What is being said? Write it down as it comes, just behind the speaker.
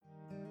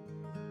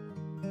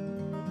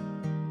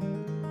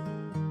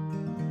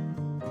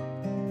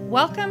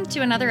Welcome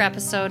to another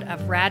episode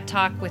of Rad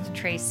Talk with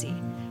Tracy.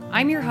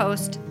 I'm your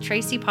host,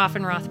 Tracy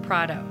Poffenroth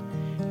Prado.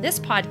 This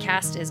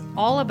podcast is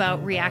all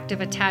about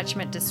reactive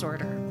attachment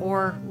disorder,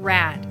 or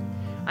RAD.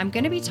 I'm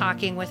going to be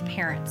talking with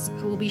parents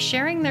who will be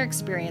sharing their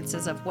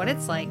experiences of what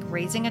it's like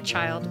raising a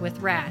child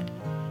with RAD.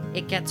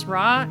 It gets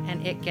raw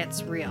and it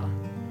gets real.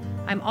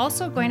 I'm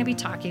also going to be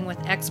talking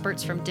with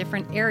experts from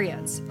different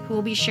areas who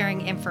will be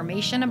sharing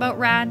information about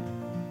RAD,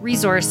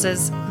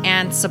 resources,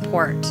 and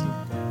support.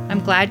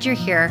 I'm glad you're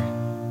here.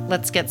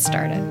 Let's get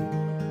started.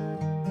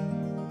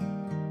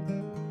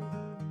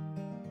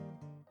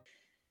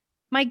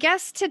 My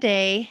guest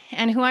today,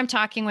 and who I'm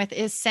talking with,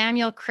 is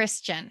Samuel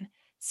Christian.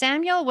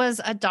 Samuel was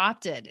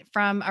adopted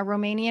from a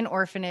Romanian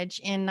orphanage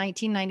in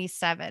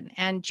 1997,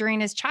 and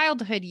during his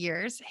childhood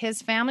years,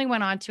 his family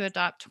went on to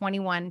adopt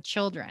 21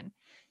 children.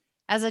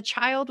 As a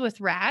child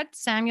with RAD,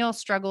 Samuel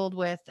struggled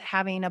with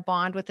having a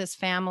bond with his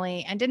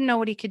family and didn't know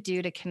what he could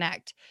do to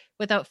connect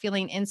without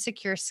feeling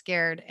insecure,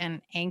 scared,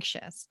 and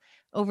anxious.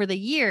 Over the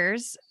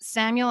years,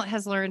 Samuel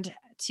has learned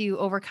to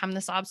overcome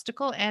this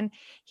obstacle, and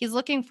he's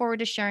looking forward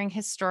to sharing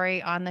his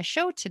story on the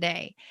show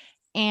today.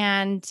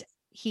 And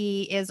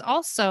he is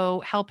also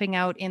helping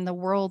out in the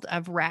world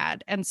of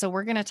RAD. And so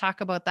we're going to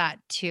talk about that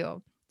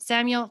too.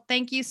 Samuel,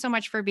 thank you so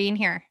much for being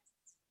here.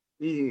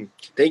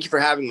 Thank you for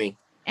having me.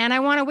 And I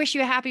want to wish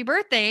you a happy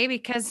birthday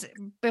because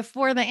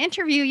before the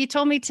interview, you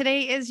told me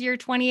today is your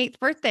 28th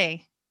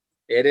birthday.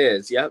 It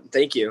is. Yep.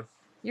 Thank you.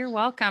 You're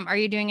welcome. Are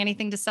you doing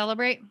anything to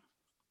celebrate?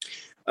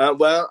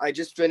 Well, I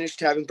just finished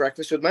having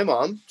breakfast with my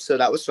mom, so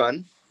that was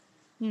fun.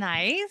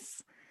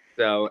 Nice.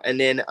 So, and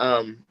then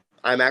I'm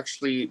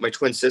actually my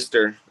twin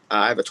sister.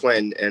 I have a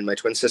twin, and my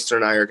twin sister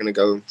and I are going to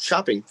go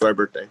shopping for our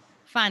birthday.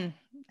 Fun.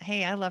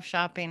 Hey, I love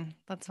shopping.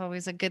 That's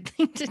always a good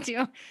thing to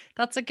do.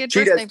 That's a good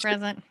She birthday does.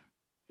 present.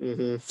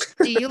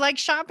 Mm-hmm. Do you like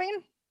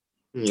shopping?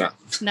 No.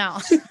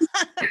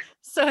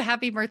 So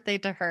happy birthday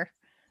to her.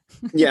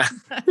 Yeah.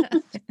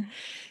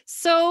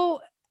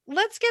 So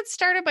let's get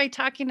started by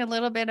talking a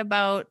little bit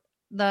about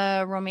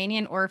the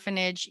Romanian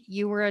orphanage.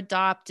 You were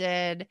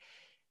adopted.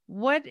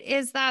 What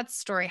is that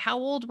story? How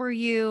old were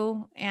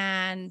you?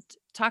 And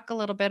talk a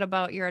little bit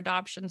about your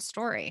adoption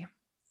story.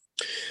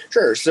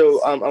 Sure.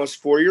 So I was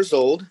 4 years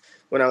old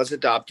when I was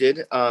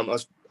adopted. I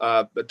was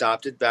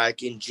adopted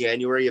back in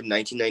January of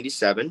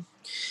 1997.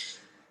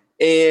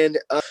 And,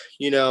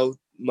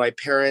 my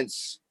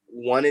parents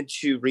wanted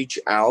to reach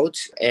out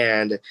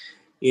and,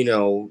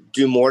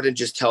 do more than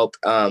just help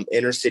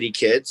inner city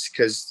kids.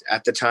 Because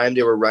at the time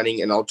they were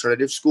running an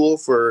alternative school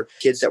for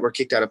kids that were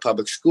kicked out of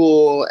public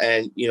school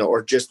and,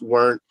 or just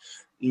weren't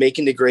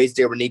making the grades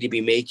they were need to be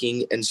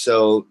making. And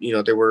so,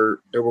 they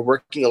were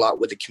working a lot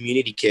with the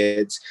community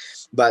kids,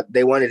 but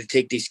they wanted to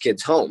take these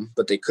kids home,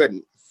 but they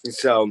couldn't. And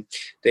so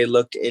they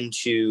looked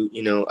into,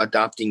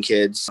 adopting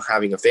kids,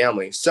 having a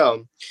family.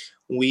 So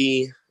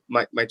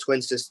my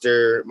twin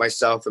sister,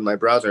 myself, and my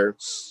brother,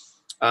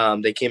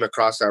 they came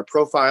across our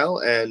profile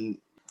and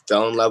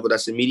fell in love with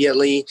us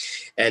immediately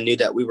and knew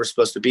that we were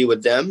supposed to be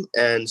with them.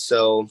 And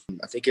so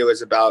I think it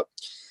was about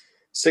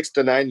 6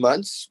 to 9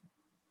 months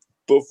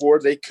before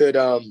they could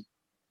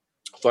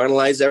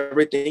finalize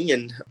everything.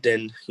 And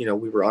then,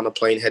 we were on a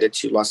plane headed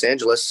to Los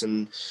Angeles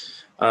and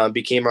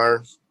became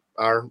our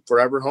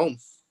forever home.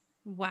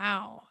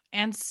 Wow.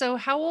 And so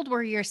how old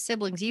were your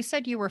siblings? You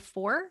said you were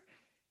 4?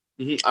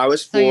 Mm-hmm. I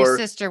was 4. So your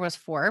sister was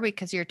 4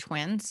 because you're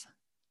twins?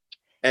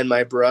 And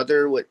my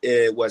brother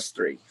was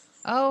 3.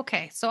 Oh,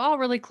 okay. So all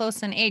really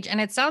close in age. And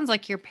it sounds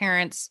like your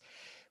parents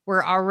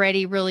were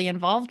already really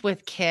involved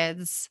with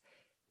kids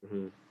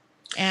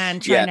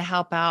and trying to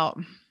help out.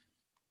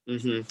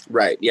 Mm-hmm.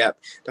 Right. Yep.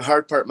 The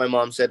hard part, my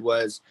mom said,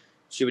 was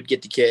she would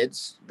get the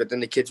kids, but then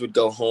the kids would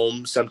go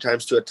home,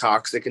 sometimes to a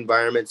toxic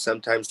environment,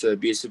 sometimes to an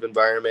abusive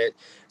environment.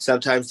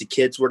 Sometimes the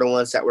kids were the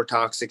ones that were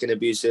toxic and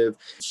abusive.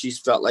 She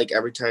felt like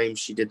every time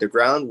she did the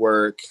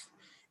groundwork,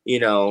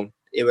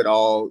 it would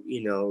all,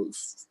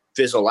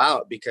 fizzle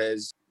out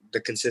because the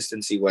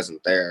consistency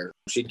wasn't there.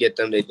 She'd get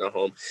them, they'd go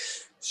home.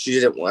 She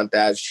didn't want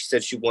that. She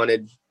said she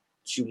wanted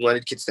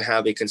kids to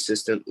have a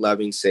consistent,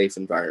 loving, safe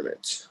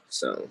environment.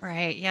 So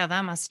right. Yeah,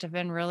 that must have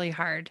been really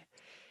hard.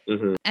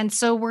 Mm-hmm. And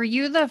so were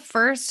you the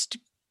first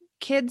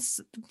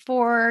kids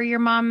for your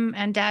mom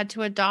and dad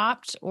to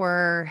adopt,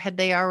 or had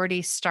they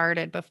already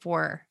started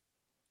before?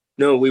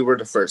 No, we were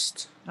the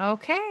first.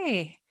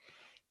 Okay.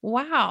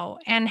 Wow.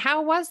 And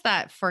how was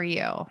that for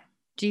you?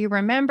 Do you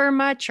remember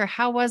much, or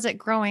how was it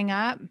growing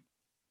up?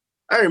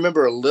 I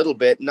remember a little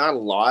bit, not a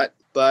lot,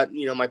 but,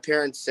 my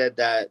parents said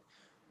that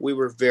we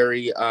were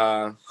very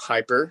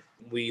hyper.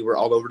 We were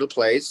all over the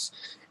place,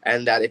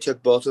 and that it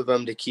took both of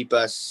them to keep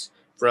us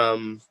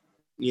from,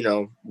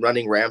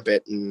 running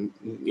rampant and,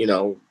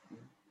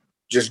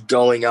 just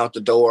going out the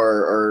door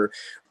or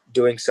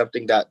doing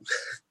something that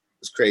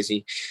was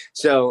crazy.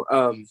 So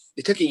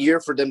it took a year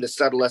for them to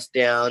settle us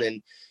down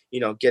and,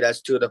 get us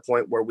to the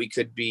point where we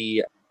could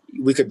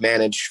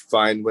manage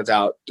fine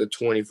without the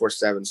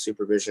 24/7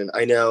 supervision.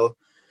 I know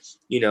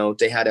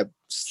they had to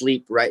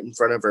sleep right in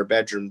front of our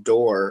bedroom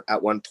door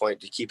at one point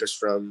to keep us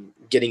from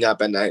getting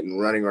up at night and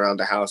running around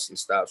the house and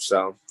stuff.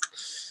 So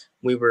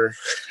we were,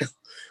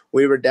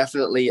 we were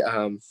definitely,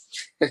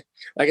 like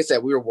I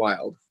said, we were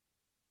wild.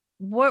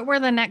 What were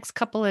the next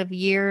couple of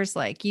years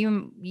like?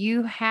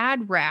 You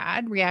had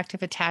RAD,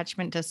 reactive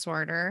attachment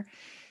disorder.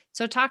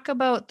 So talk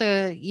about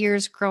the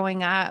years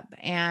growing up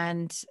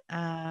and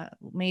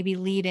maybe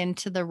lead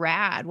into the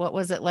RAD. What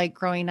was it like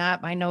growing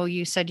up? I know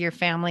you said your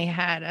family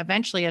had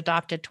eventually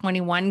adopted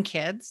 21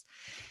 kids.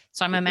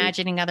 So I'm Mhm.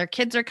 imagining other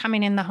kids are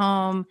coming in the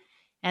home,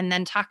 and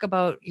then talk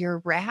about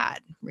your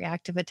RAD,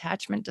 reactive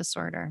attachment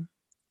disorder.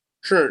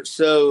 Sure.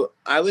 So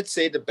I would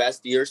say the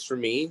best years for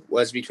me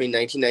was between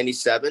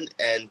 1997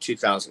 and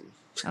 2000.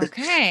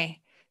 Okay.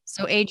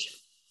 So age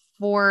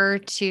 4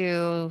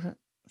 to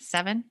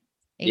 7,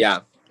 8.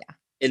 Yeah,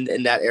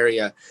 in that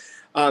area.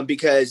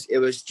 Because it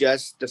was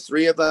just the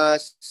three of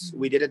us.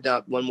 We did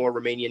adopt one more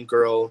Romanian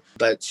girl,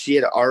 but she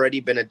had already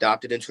been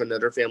adopted into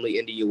another family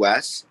in the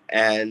US,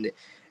 and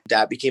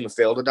that became a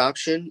failed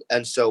adoption.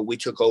 And so we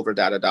took over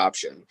that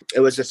adoption. It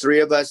was the three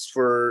of us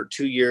for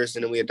 2 years,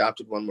 and then we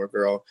adopted one more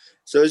girl.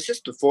 So it was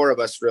just the four of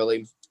us,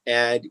 really.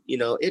 And,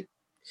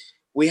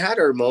 we had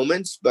our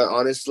moments, but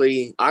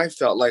honestly, I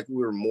felt like we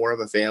were more of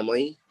a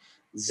family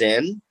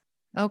then.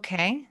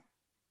 Okay.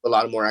 A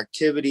lot of more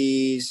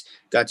activities,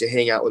 got to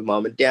hang out with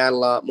mom and dad a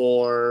lot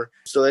more.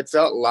 So it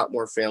felt a lot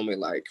more family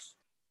like.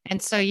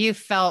 And so you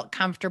felt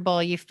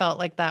comfortable. You felt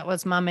like that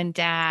was mom and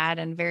dad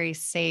and very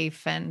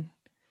safe, and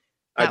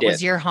I that was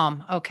did. your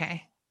home.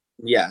 Okay.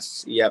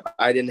 Yes. Yep.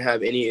 I didn't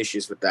have any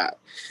issues with that.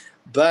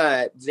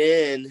 But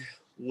then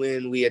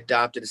when we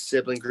adopted a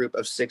sibling group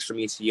of 6 from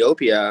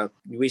Ethiopia,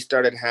 we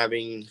started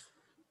having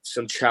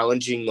some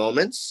challenging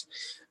moments.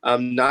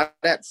 Not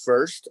at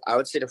first. I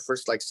would say the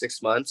first like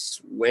 6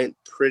 months went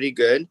pretty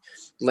good.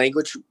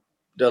 Language,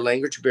 the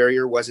language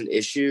barrier was an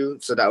issue,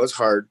 so that was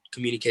hard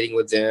communicating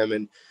with them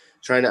and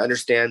trying to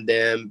understand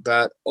them.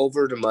 But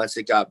over the months,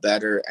 it got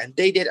better, and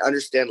they did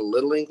understand a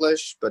little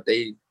English, but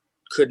they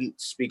couldn't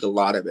speak a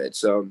lot of it.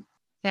 So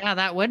Yeah,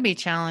 that would be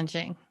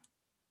challenging.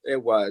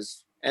 it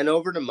was, and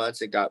over the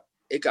months, it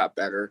got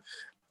better.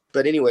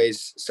 But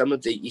anyways, some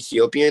of the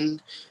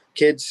Ethiopian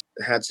kids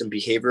had some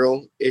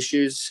behavioral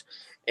issues,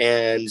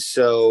 and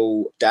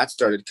so that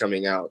started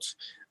coming out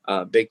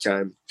big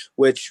time.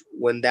 Which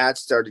when that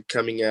started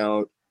coming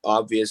out,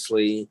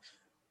 obviously,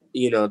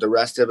 the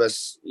rest of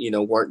us,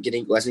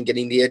 wasn't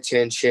getting the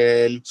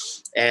attention,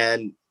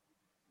 and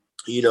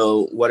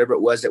whatever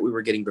it was that we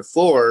were getting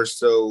before,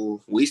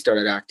 so we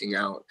started acting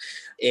out,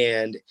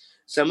 and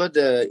some of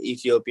the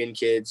Ethiopian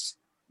kids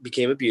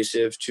became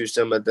abusive to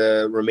some of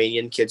the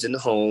Romanian kids in the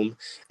home,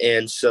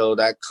 and so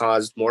that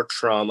caused more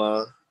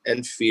trauma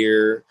and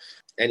fear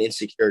and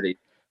insecurity.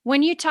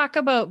 When you talk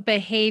about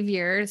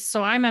behaviors,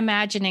 so I'm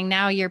imagining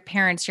now your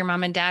parents, your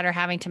mom and dad are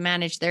having to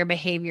manage their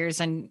behaviors.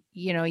 And,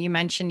 you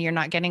mentioned you're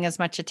not getting as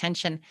much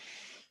attention.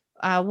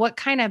 What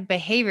kind of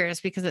behaviors?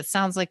 Because it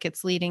sounds like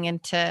it's leading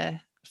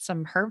into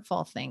some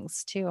hurtful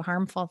things too,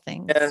 harmful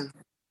things. Yeah.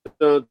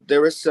 So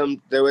there was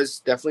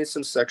definitely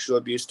some sexual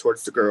abuse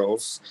towards the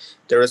girls.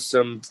 There was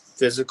some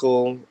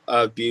physical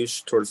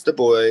abuse towards the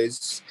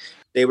boys.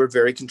 They were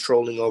very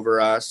controlling over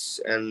us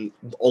and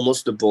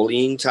almost a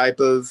bullying type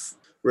of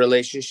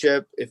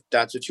relationship, if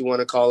that's what you want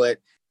to call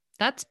it.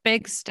 That's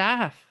big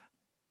stuff.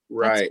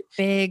 That's Right.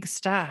 big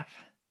stuff.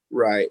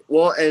 Right.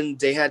 Well, and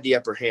they had the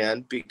upper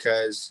hand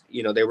because,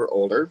 they were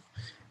older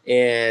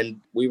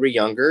and we were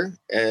younger,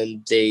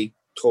 and they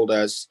told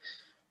us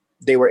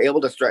they were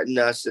able to threaten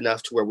us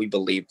enough to where we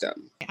believed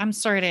them. I'm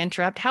sorry to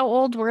interrupt. How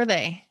old were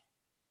they?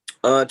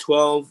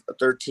 12,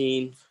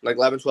 13, like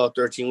 11, 12,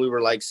 13. We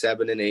were like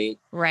 7 and 8.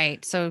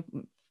 Right. So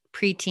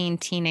preteen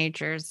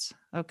teenagers.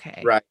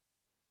 Okay. Right.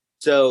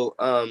 So,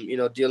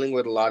 dealing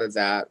with a lot of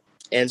that.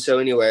 And so,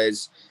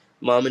 anyways,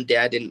 mom and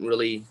dad didn't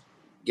really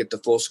get the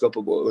full scope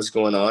of what was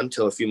going on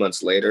until a few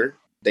months later.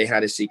 They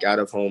had to seek out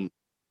of home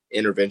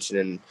intervention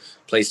and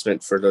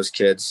placement for those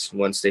kids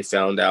once they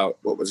found out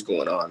what was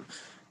going on.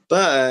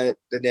 But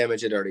the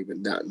damage had already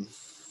been done.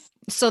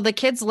 So the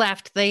kids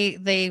left,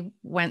 they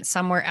went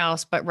somewhere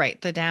else, but right,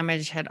 the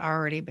damage had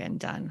already been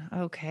done.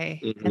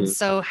 Okay. And Hmm.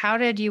 so how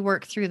did you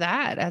work through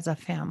that as a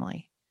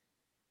family?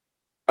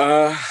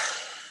 Uh,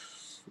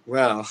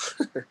 well,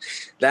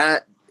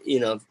 that,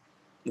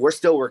 we're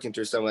still working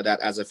through some of that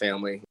as a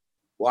family.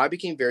 Well, I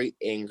became very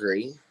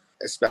angry,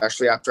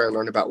 especially after I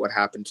learned about what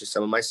happened to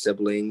some of my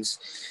siblings.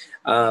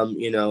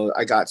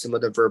 I got some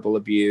of the verbal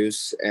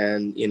abuse,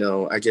 and,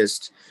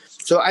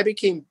 so I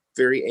became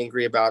very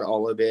angry about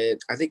all of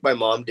it. I think my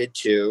mom did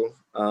too.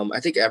 I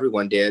think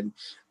everyone did.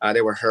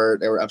 They were hurt,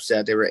 they were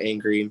upset, they were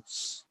angry.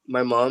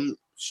 My mom,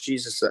 she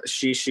was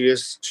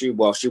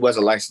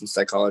a licensed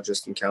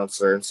psychologist and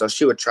counselor, and so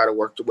she would try to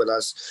work with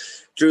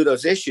us through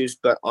those issues.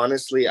 But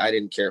honestly, I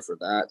didn't care for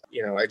that.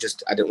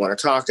 I didn't want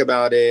to talk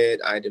about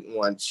it. I didn't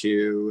want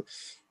to,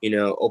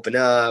 open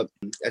up.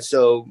 And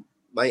so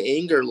my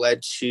anger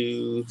led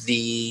to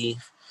the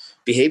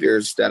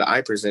behaviors that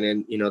I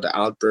presented, the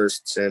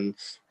outbursts and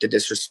the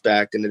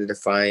disrespect and the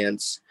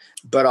defiance,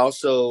 but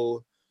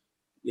also,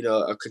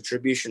 a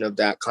contribution of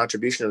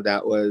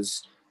that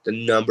was the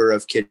number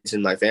of kids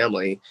in my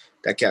family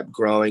that kept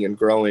growing and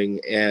growing,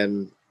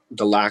 and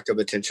the lack of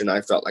attention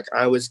I felt like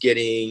I was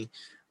getting.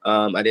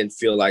 I didn't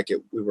feel like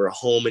we were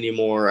home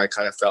anymore. I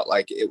kind of felt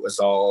like it was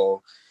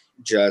all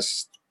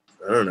just,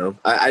 I don't know.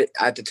 I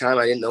at the time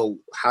I didn't know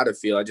how to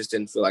feel. I just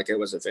didn't feel like it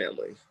was a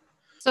family.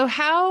 So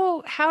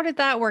how did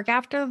that work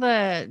after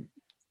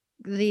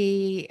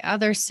the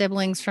other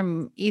siblings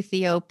from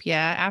Ethiopia,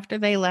 after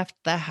they left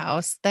the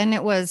house? Then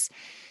it was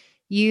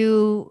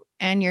you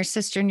and your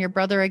sister and your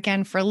brother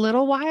again for a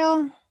little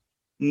while?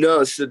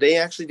 No, so they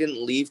actually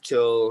didn't leave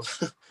till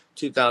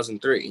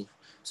 2003.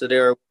 So they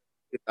were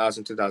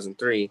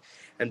 2003.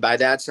 And by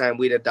that time,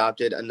 we'd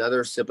adopted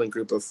another sibling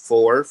group of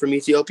 4 from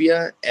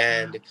Ethiopia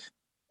and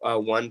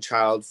one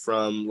child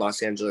from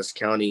Los Angeles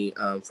County,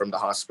 from the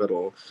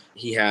hospital.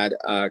 He had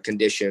a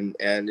condition,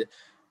 and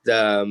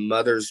the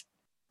mother's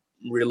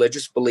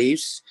religious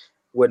beliefs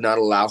would not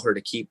allow her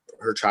to keep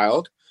her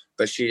child,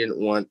 but she didn't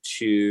want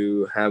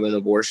to have an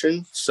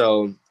abortion.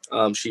 So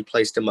she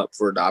placed him up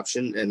for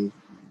adoption, and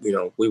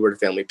we were the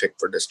family pick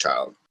for this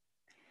child.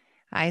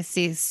 I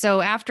see. So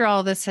after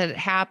all this had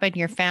happened,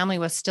 your family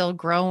was still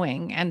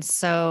growing. And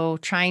so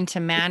trying to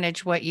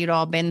manage what you'd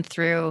all been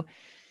through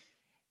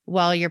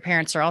while your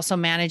parents are also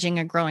managing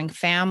a growing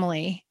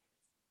family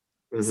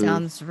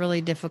sounds really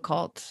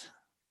difficult.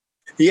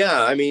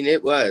 Yeah, I mean,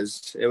 it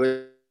was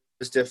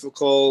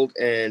difficult.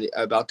 And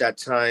about that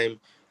time,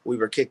 we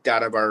were kicked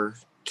out of our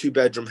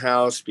 2-bedroom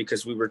house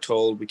because we were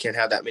told we can't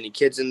have that many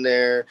kids in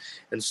there.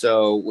 And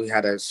so we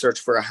had to search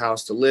for a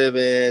house to live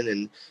in.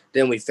 And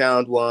then we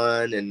found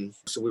one. And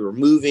so we were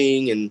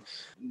moving. And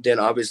then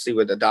obviously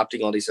with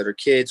adopting all these other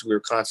kids, we were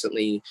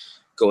constantly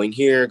going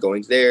here,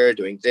 going there,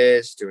 doing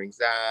this, doing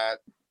that.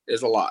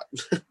 There's a lot.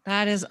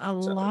 That is a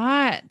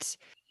lot.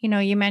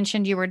 You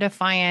mentioned you were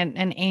defiant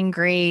and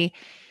angry.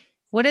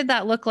 What did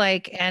that look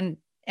like? And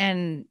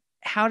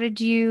how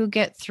did you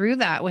get through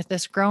that with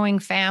this growing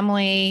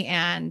family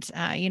and,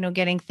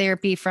 getting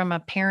therapy from a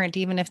parent,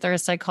 even if they're a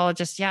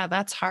psychologist? Yeah,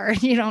 that's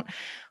hard. You don't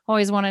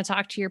always want to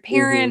talk to your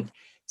parent.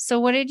 So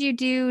what did you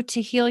do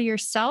to heal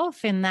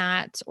yourself in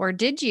that? Or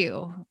did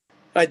you?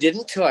 I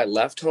didn't till I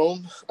left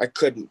home. I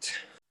couldn't.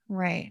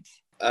 Right.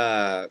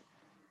 I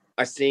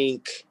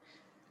think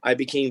I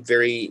became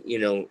very,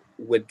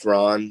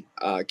 withdrawn,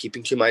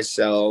 keeping to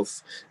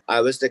myself.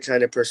 I was the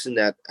kind of person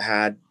that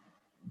had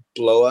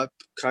blow up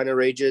kind of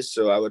rages.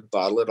 So I would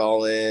bottle it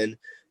all in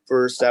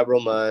for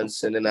several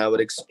months and then I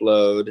would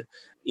explode.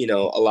 A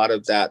lot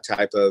of that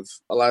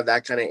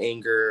kind of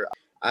anger.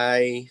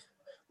 I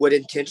would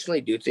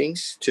intentionally do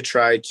things to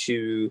try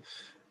to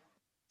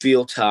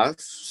feel tough.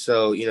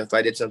 So, if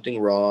I did something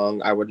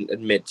wrong, I wouldn't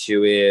admit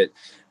to it.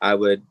 I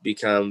would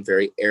become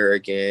very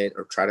arrogant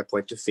or try to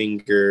point the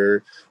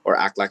finger or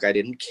act like I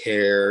didn't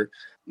care,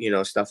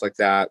 stuff like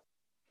that.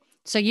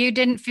 So you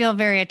didn't feel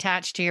very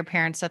attached to your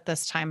parents at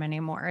this time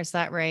anymore. Is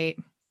that right?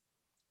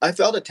 I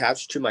felt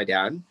attached to my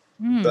dad,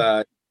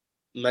 but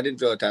I didn't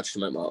feel attached to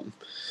my mom.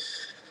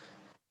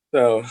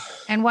 So.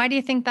 And why do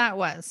you think that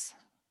was?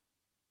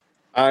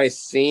 I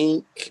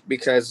think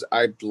because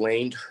I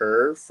blamed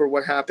her for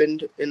what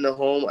happened in the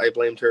home. I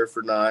blamed her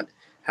for not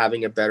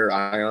having a better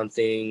eye on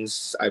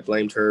things. I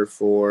blamed her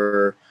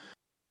for,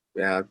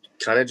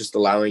 kind of just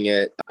allowing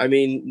it. I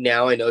mean,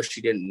 now I know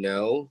she didn't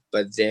know,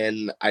 but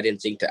then I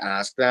didn't think to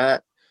ask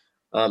that.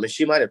 And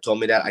she might have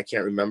told me that. I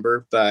can't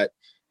remember, but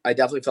I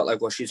definitely felt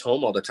like, well, she's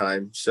home all the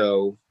time.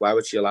 So why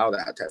would she allow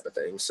that type of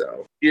thing?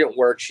 So she didn't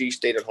work. She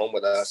stayed at home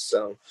with us.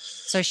 So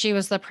she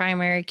was the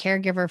primary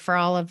caregiver for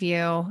all of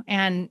you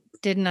and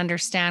didn't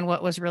understand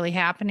what was really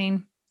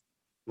happening.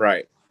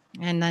 Right.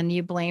 And then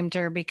you blamed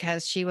her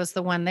because she was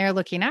the one there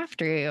looking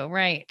after you.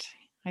 Right.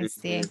 I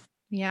see.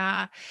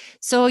 Yeah.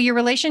 So your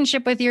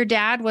relationship with your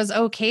dad was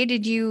okay.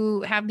 Did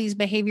you have these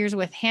behaviors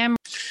with him?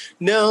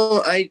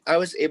 No, I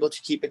was able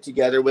to keep it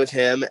together with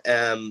him.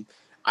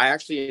 I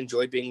actually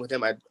enjoyed being with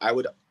him. I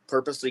would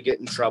purposely get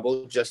in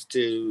trouble just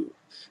to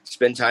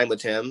spend time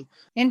with him.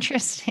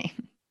 Interesting.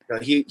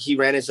 He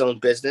ran his own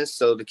business.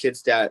 So the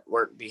kids that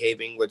weren't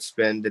behaving would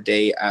spend the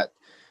day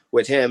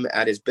with him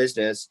at his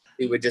business.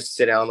 He would just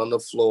sit down on the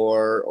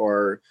floor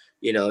or,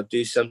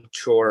 do some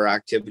chore or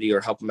activity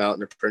or help him out in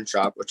the print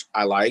shop, which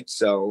I liked.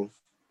 So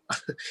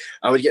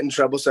I would get in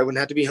trouble so I wouldn't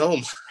have to be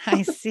home.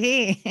 I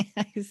see.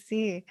 I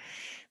see.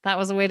 That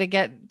was a way to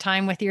get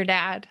time with your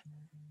dad.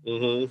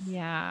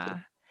 Yeah.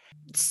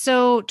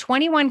 So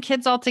 21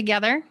 kids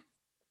altogether?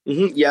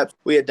 Yep.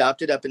 We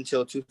adopted up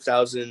until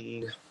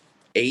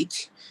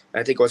 2008.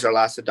 I think was our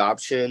last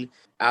adoption.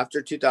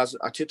 After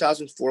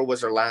 2004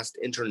 was our last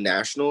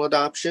international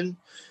adoption.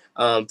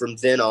 From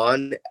then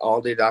on,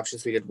 all the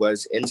adoptions we did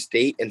was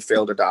in-state and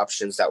failed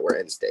adoptions that were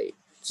in-state.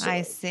 So.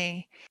 I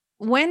see.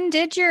 When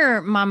did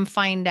your mom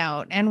find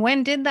out? And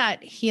when did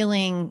that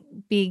healing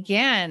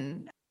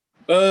begin?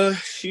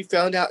 She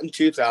found out in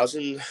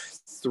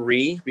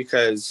 2003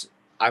 because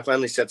I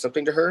finally said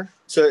something to her.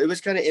 So it was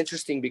kind of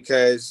interesting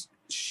because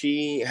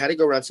she had to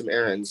go run some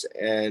errands,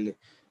 and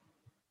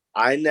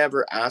I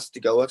never asked to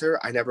go with her.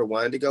 I never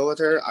wanted to go with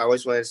her. I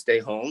always wanted to stay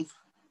home.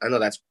 I know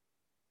that's,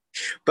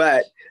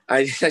 but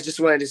I just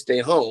wanted to stay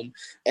home.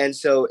 And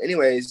so,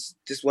 anyways,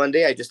 just one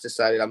day I just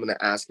decided I'm going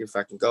to ask if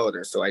I can go with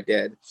her. So I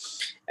did.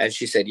 And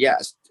she said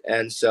yes.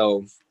 And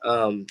so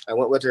I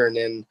went with her, and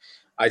then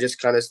I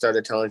just kind of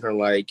started telling her,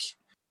 like,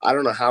 I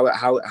don't know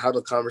how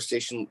the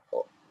conversation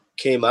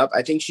came up.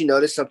 I think she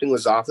noticed something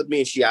was off with me,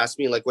 and she asked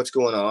me, like, what's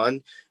going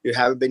on? You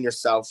haven't been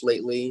yourself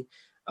lately.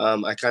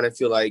 I kind of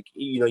feel like,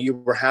 you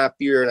were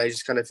happier, and I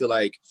just kind of feel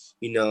like,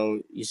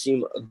 you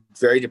seem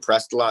very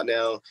depressed a lot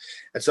now.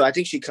 And so I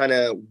think she kind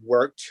of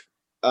worked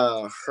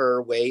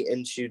her way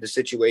into the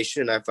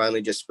situation, and I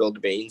finally just spilled the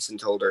beans and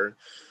told her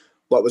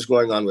what was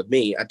going on with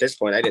me. At this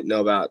point, I didn't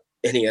know about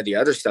any of the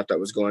other stuff that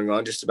was going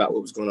on, just about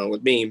what was going on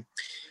with me.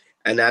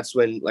 And that's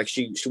when, like,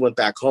 she went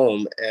back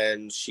home,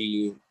 and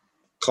she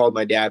called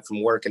my dad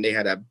from work, and they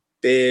had a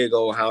big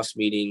old house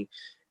meeting,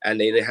 and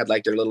they had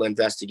like their little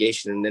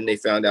investigation, and then they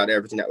found out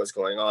everything that was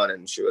going on.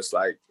 And she was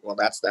like, well,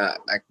 that's that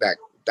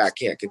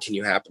can't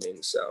continue happening.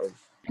 So.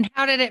 And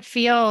how did it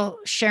feel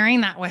sharing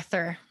that with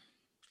her?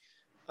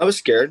 I was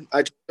scared.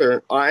 I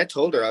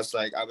told her, I was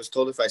like, I was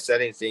told if I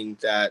said anything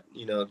that,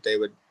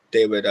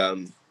 they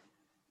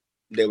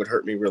would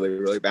hurt me really,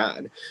 really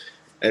bad.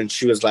 And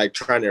she was like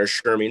trying to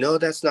assure me, no,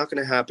 that's not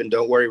going to happen.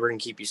 Don't worry. We're going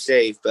to keep you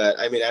safe. But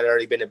I mean, I'd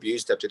already been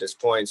abused up to this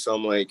point. So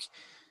I'm like,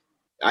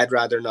 I'd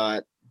rather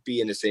not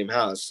be in the same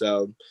house.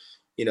 So,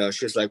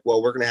 she was like,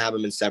 well, we're going to have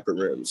them in separate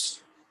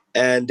rooms.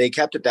 And they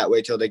kept it that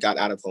way till they got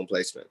out of home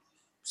placement.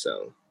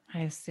 So.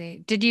 I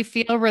see. Did you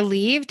feel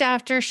relieved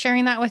after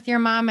sharing that with your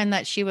mom and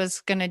that she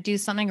was going to do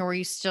something, or were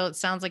you still, it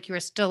sounds like you were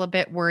still a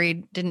bit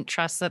worried, didn't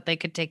trust that they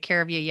could take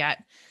care of you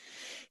yet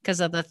because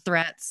of the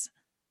threats?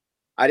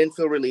 I didn't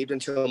feel relieved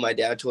until my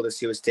dad told us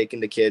he was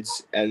taking the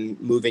kids and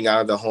moving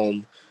out of the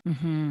home.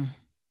 Mm-hmm.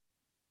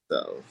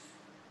 So,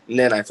 and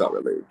then I felt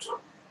relieved.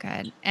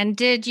 Good. And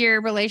did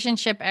your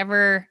relationship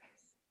ever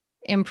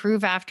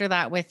improve after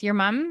that with your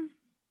mom?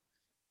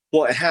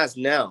 Well, it has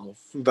now,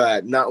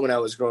 but not when I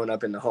was growing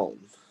up in the home.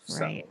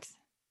 Right. So,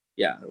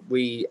 yeah,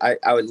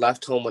 I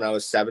left home when I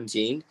was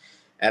 17,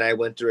 and I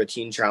went through a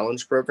teen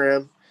challenge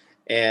program.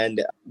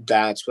 And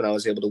that's when I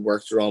was able to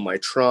work through all my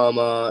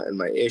trauma and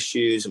my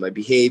issues and my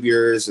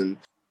behaviors. And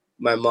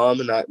my mom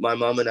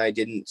and I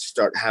didn't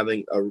start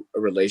having a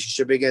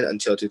relationship again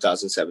until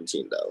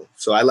 2017, though.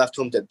 So I left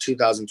home to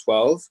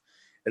 2012,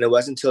 and it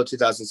wasn't until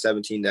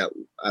 2017 that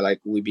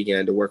we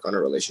began to work on a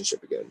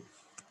relationship again.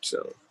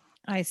 So.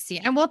 I see.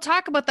 And we'll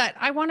talk about that.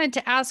 I wanted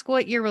to ask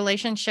what your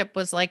relationship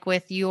was like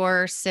with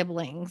your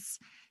siblings,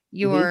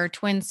 your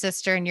twin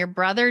sister and your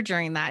brother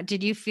during that.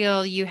 Did you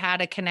feel you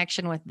had a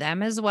connection with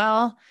them as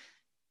well?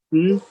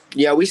 Mm-hmm.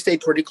 Yeah, we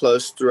stayed pretty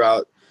close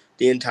throughout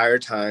the entire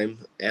time,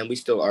 and we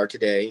still are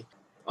today.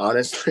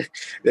 Honestly,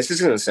 this is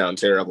going to sound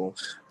terrible,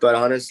 but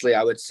honestly,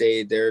 I would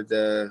say they're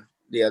the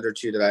other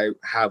two that I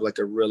have like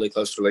a really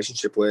close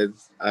relationship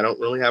with. I don't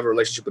really have a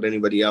relationship with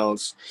anybody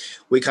else.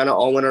 We kind of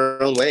all went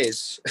our own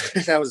ways.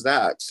 That was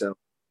that. So.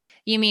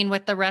 You mean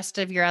with the rest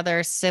of your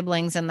other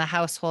siblings in the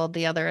household,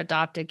 the other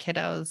adopted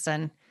kiddos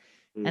and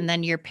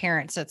then your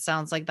parents? It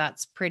sounds like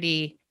that's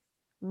pretty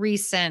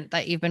recent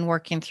that you've been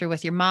working through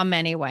with your mom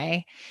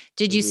anyway.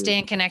 Did you stay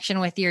in connection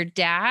with your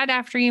dad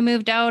after you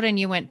moved out and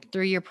you went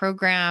through your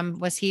program?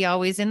 Was he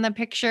always in the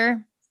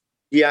picture?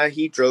 Yeah,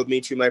 he drove me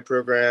to my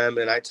program,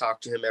 and I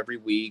talked to him every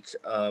week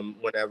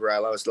whenever I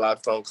was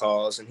allowed phone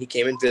calls, and he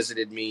came and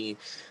visited me.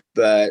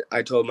 But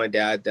I told my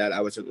dad that I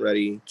wasn't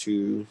ready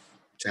to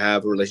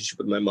have a relationship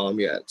with my mom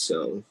yet.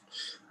 So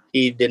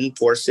he didn't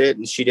force it,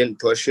 and she didn't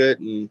push it.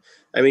 And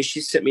I mean,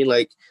 she sent me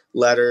like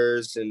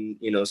letters and,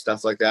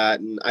 stuff like that.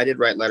 And I did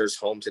write letters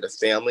home to the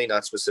family,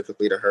 not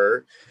specifically to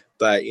her.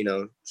 But,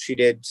 she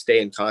did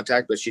stay in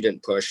contact, but she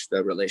didn't push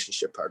the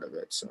relationship part of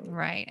it. So.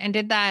 Right. And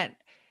did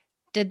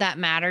that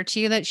matter to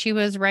you that she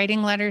was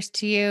writing letters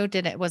to you?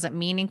 Was it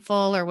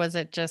meaningful, or was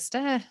it just,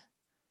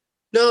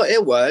 No,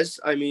 it was.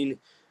 I mean,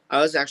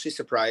 I was actually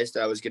surprised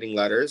that I was getting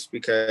letters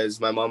because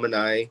my mom and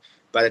I,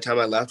 by the time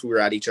I left, we were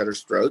at each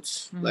other's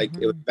throats. Like,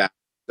 it was bad.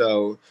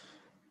 So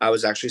I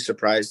was actually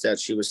surprised that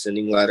she was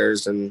sending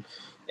letters and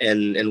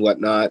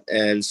whatnot.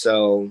 And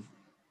so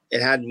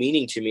it had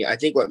meaning to me. I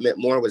think what meant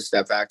more was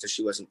that fact that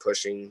she wasn't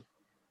pushing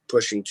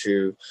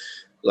to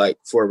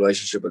for a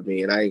relationship with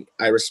me. And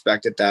I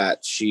respected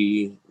that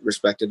she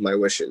respected my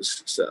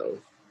wishes. So.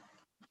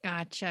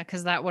 Gotcha.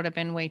 Cause that would have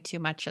been way too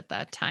much at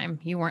that time.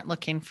 You weren't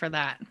looking for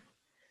that.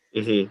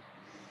 Mm-hmm.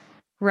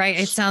 Right.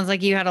 It sounds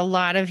like you had a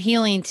lot of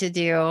healing to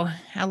do,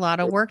 a lot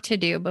of work to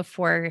do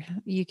before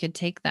you could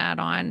take that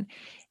on.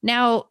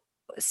 Now,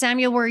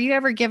 Samuel, were you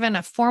ever given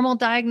a formal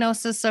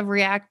diagnosis of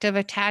reactive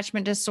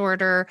attachment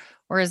disorder,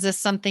 or is this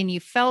something you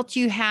felt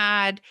you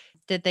had?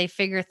 Did they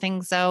figure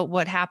things out?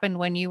 What happened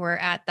when you were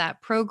at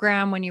that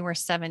program when you were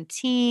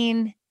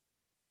 17?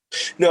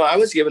 No, I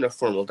was given a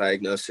formal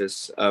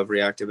diagnosis of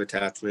reactive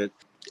attachment,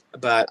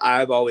 but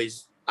I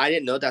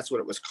didn't know that's what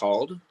it was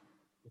called.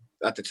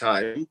 at the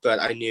time, but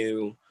I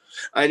knew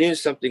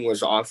something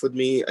was off with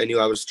me. I knew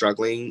I was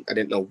struggling. I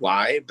didn't know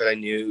why, but I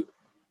knew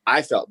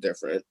I felt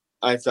different.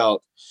 I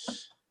felt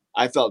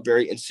I felt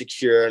very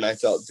insecure, and I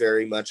felt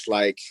very much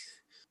like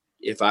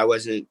if I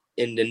wasn't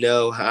in the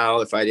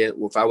know-how, if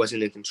I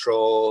wasn't in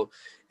control,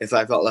 if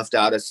I felt left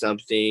out of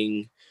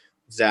something,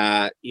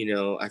 that,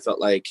 I felt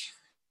like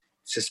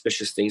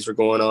suspicious things were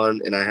going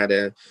on, and I had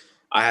to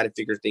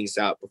figure things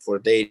out before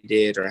they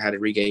did, or I had to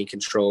regain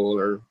control,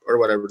 or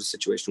whatever the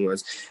situation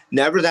was.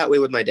 Never that way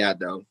with my dad,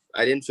 though.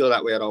 I didn't feel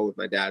that way at all with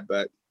my dad,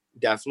 but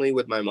definitely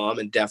with my mom,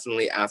 and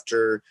definitely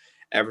after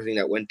everything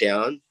that went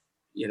down,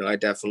 I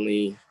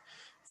definitely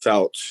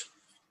felt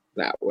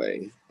that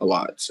way a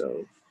lot.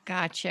 So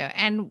Gotcha.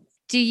 And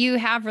did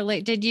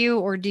you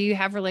or do you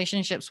have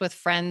relationships with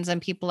friends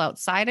and people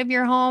outside of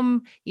your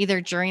home, either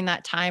during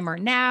that time or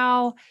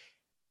now?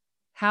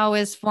 How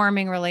is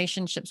forming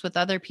relationships with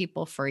other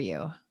people for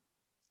you?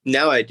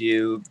 now I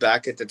do.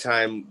 Back at the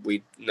time,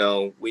 we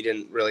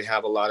didn't really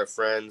have a lot of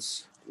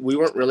friends. We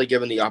weren't really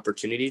given the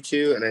opportunity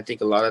to, and I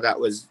think a lot of that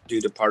was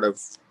due to part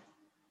of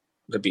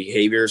the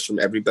behaviors from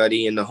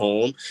everybody in the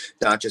home,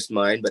 not just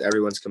mine, but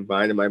everyone's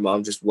combined. And my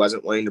mom just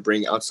wasn't wanting to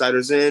bring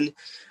outsiders in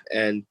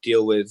and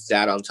deal with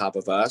that on top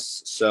of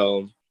us.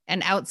 So,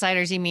 And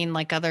outsiders, you mean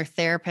like other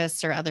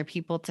therapists or other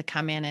people to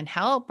come in and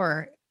help,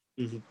 or?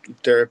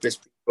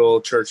 therapist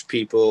people, church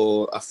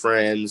people,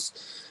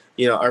 friends,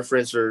 our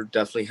friends were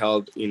definitely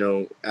held,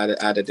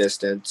 at a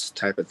distance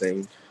type of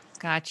thing.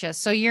 Gotcha.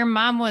 So your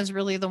mom was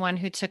really the one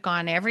who took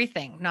on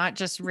everything, not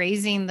just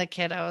raising the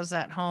kiddos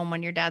at home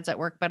when your dad's at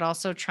work, but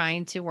also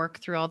trying to work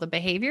through all the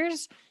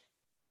behaviors.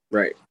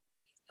 Right.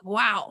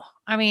 Wow.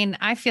 I mean,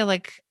 I feel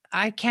like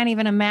I can't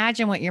even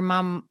imagine what your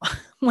mom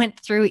went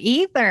through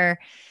either.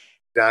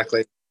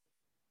 Exactly.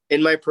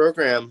 When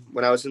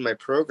I was in my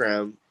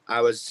program, I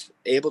was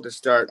able to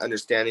start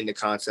understanding the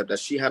concept that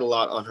she had a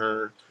lot on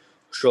her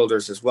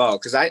shoulders as well.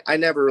 Cause I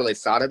never really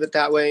thought of it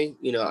that way.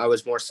 I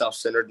was more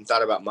self-centered and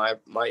thought about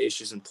my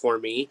issues and poor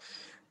me.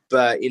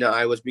 But,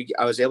 I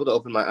was able to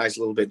open my eyes a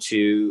little bit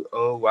to,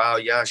 oh, wow.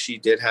 Yeah, she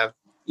did have,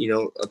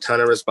 a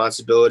ton of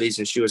responsibilities,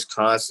 and she was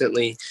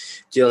constantly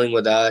dealing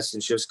with us,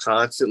 and she was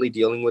constantly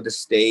dealing with the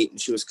state, and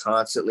she was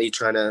constantly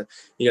trying to,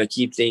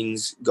 keep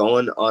things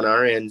going on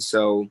our end.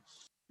 So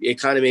it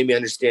kind of made me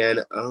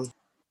understand, oh,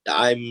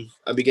 I'm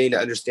beginning to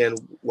understand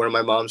where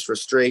my mom's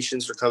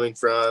frustrations were coming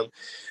from.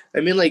 I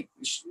mean, like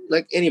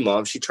any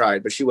mom, she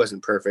tried, but she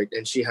wasn't perfect,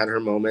 and she had her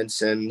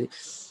moments, and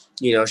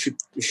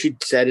she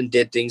said and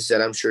did things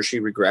that I'm sure she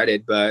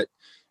regretted, but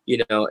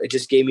it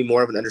just gave me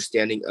more of an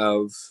understanding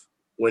of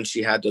when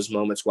she had those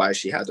moments, why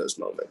she had those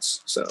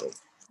moments. So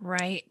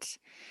Right.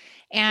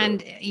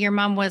 And your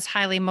mom was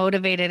highly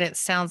motivated, it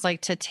sounds like,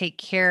 to take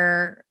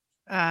care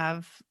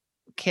of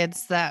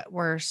kids that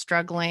were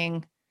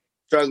struggling.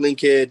 struggling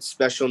kids,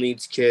 special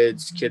needs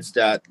kids, kids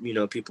that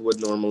people would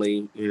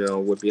normally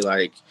would be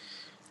like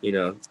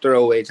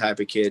throwaway type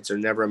of kids, or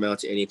never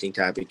amount to anything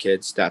type of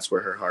kids. That's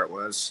where her heart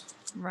was.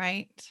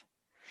 Right.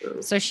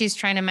 So she's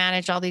trying to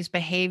manage all these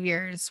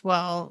behaviors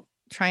while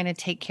trying to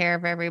take care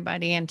of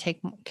everybody and take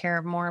care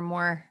of more and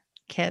more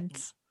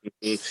kids.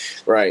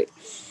 Right.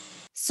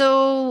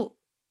 So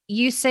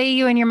you say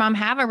you and your mom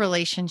have a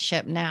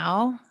relationship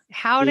now.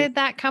 How did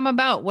that come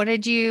about? How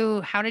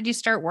did you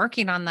start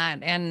working on that?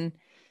 And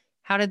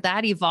how did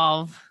that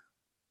evolve?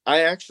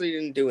 I actually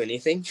didn't do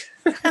anything.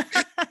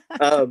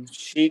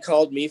 She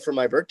called me for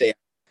my birthday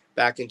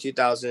back in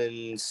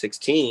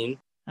 2016.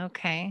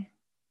 Okay.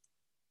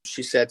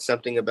 She said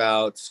something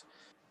about,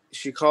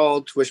 she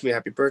called to wish me a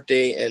happy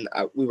birthday, and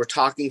we were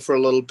talking for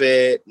a little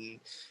bit, and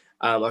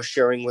I was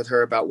sharing with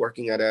her about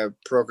working at a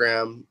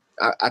program.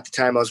 At the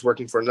time, I was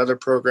working for another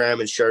program,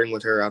 and sharing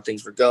with her how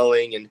things were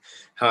going, and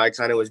how I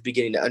kind of was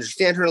beginning to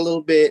understand her a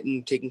little bit,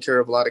 and taking care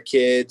of a lot of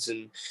kids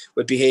and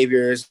with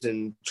behaviors,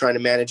 and trying to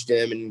manage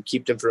them and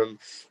keep them from,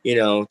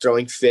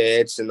 throwing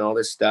fits and all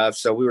this stuff.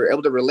 So we were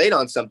able to relate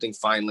on something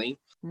finally.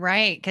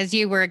 Right. Because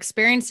you were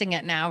experiencing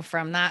it now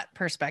from that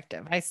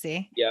perspective. I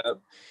see. Yeah.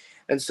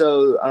 And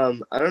so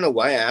I don't know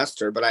why I asked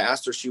her, but I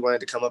asked her if she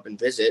wanted to come up and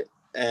visit.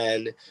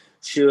 And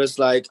she was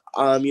like,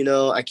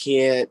 I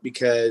can't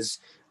because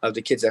of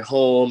the kids at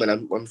home, and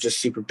I'm just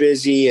super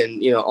busy,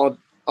 and,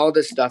 all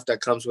this stuff that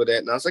comes with it.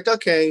 And I was like,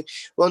 okay,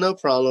 well, no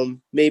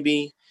problem.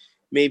 Maybe,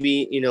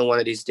 one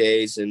of these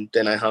days. And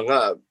then I hung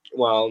up.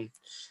 Well,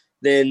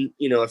 then,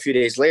 a few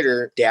days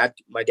later,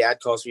 my dad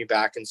calls me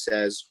back and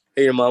says,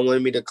 hey, your mom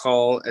wanted me to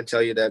call and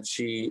tell you that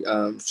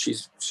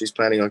she's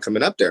planning on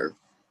coming up there.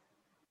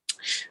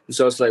 And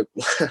so it's like,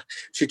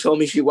 she told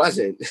me she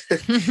wasn't.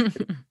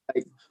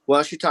 Like,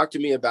 well, she talked to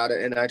me about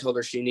it, and I told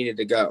her she needed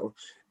to go.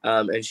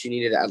 And she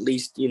needed to at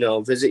least,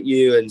 visit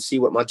you and see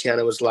what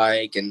Montana was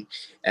like,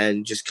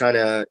 and just kind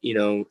of,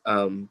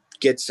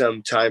 get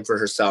some time for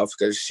herself,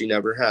 because she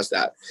never has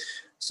that.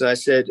 So I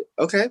said,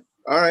 okay,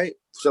 all right.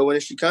 So when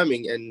is she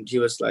coming? And he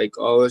was like,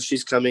 oh,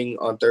 she's coming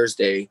on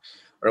Thursday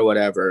or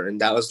whatever.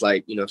 And that was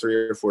like, 3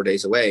 or 4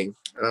 days away.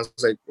 And I was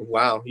like,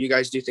 wow, you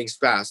guys do things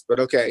fast, but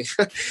okay.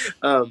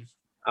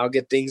 I'll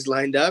get things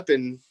lined up,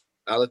 and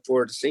I look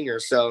forward to seeing her.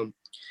 So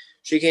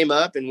she came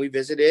up and we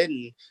visited,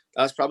 and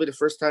that was probably the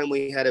first time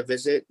we had a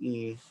visit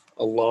in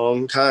a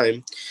long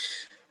time.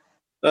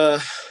 Uh,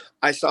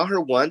 I saw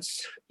her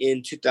once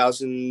in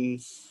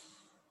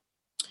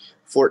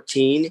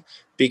 2014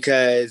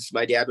 because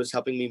my dad was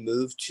helping me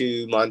move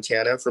to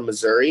Montana from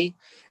Missouri,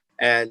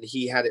 and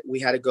we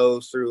had to go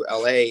through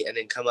LA and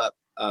then come up,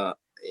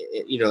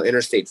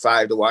 Interstate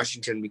 5 to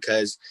Washington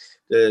because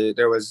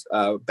there was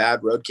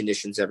bad road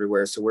conditions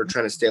everywhere. So we're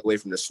trying to stay away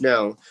from the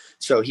snow.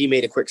 So he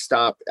made a quick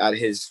stop at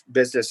his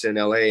business in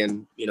LA,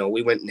 and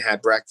we went and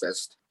had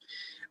breakfast.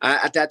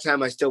 At that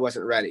time, I still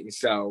wasn't ready.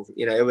 So,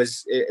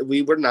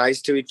 we were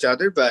nice to each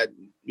other, but,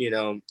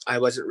 I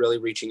wasn't really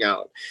reaching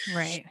out.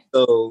 Right.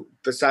 So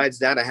besides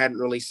that, I hadn't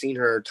really seen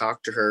her or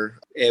talked to her.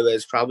 It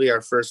was probably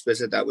our first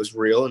visit that was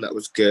real and that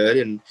was good.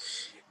 And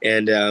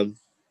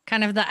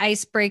kind of the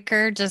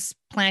icebreaker, just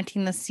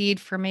planting the seed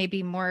for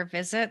maybe more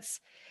visits.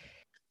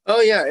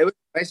 Oh yeah, it was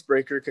an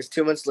icebreaker because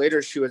 2 months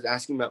later she was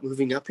asking about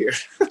moving up here.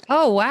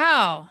 Oh,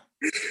 wow.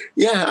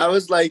 Yeah, I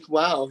was like,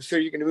 wow, so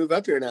you're gonna move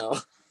up here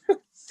now.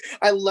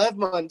 I love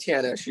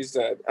Montana, she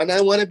said, and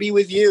I want to be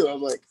with you.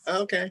 I'm like,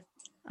 okay.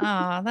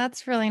 Oh,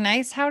 that's really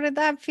nice. How did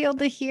that feel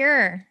to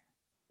hear?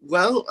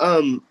 Well,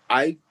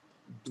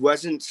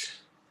 wasn't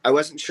I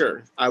wasn't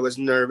sure. I was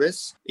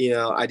nervous.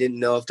 I didn't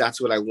know if that's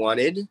what I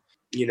wanted.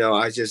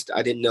 I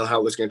didn't know how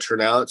it was going to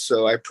turn out.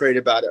 So I prayed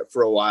about it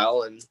for a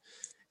while,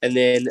 and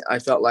then I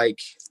felt like,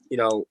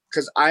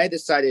 because I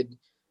decided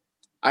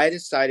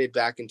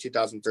back in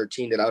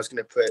 2013 that I was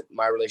going to put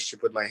my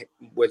relationship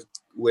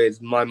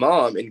with my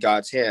mom in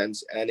God's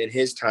hands, and in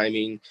His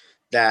timing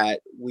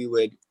that we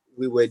would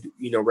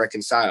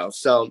reconcile.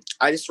 So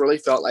I just really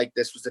felt like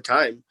this was the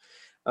time.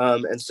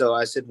 And so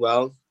I said,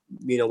 well,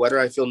 whether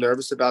I feel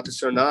nervous about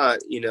this or not,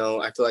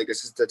 I feel like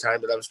this is the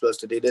time that I'm supposed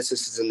to do this.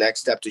 This is the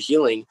next step to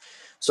healing.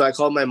 So I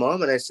called my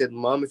mom and I said,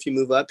 Mom, if you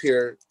move up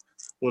here,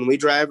 when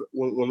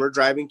we're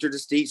driving through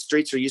the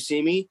streets or you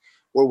see me,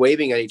 we're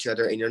waving at each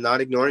other and you're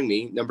not ignoring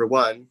me, number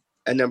one.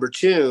 And number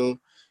two,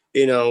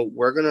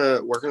 we're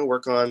gonna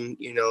work on,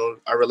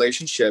 our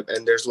relationship.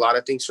 And there's a lot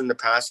of things from the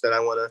past that I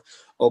want to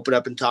open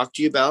up and talk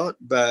to you about,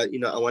 but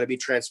I want to be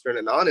transparent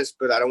and honest,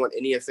 but I don't want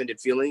any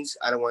offended feelings.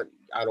 I don't want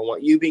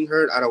you being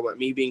hurt. I don't want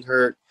me being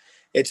hurt.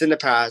 It's in the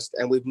past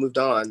and we've moved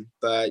on,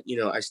 but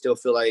I still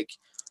feel like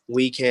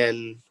we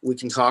can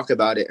talk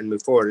about it and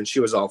move forward. And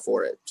she was all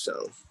for it.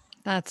 So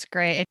that's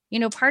great.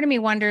 Part of me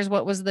wonders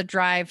what was the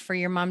drive for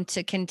your mom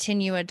to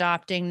continue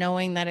adopting,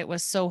 knowing that it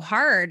was so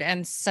hard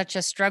and such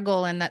a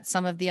struggle and that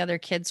some of the other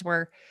kids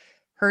were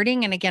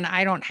hurting. And again,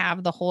 I don't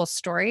have the whole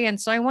story.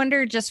 And so I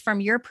wonder, just from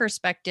your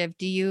perspective,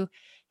 do you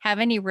have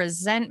any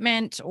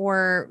resentment,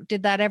 or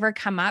did that ever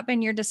come up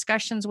in your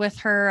discussions with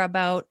her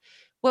about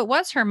what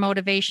was her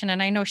motivation?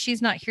 And I know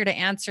she's not here to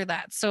answer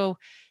that. So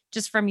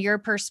just from your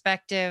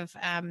perspective,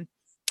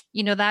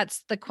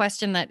 that's the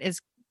question that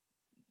is,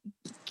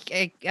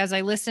 as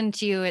I listen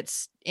to you,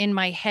 it's in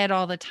my head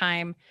all the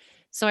time.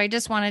 So I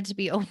just wanted to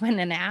be open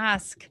and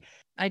ask.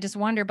 I just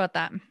wonder about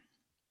that.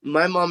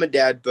 My mom and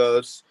dad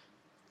both,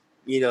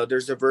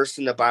 there's a verse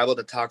in the Bible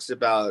that talks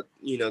about,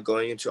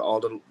 going into all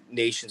the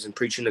nations and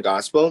preaching the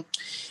gospel.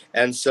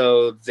 And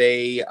so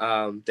they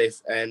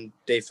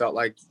felt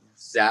like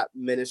that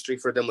ministry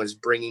for them was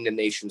bringing the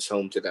nations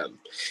home to them.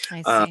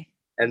 I see.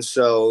 And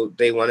so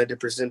they wanted to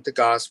present the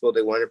gospel.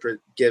 They wanted to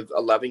give a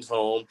loving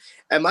home.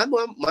 And my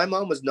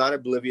mom was not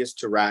oblivious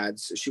to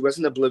RADS. She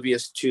wasn't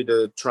oblivious to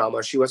the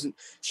trauma. She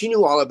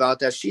knew all about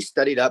that. She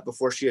studied up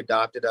before she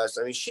adopted us.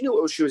 I mean, she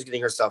knew what she was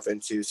getting herself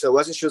into. So it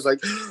wasn't, she was like,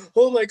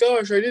 oh my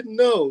gosh, I didn't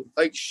know.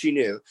 Like, she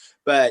knew,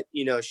 but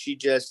she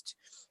just,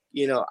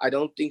 I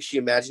don't think she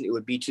imagined it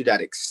would be to that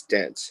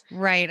extent.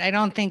 Right. I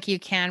don't think you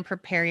can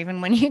prepare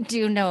even when you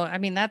do know. I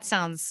mean, that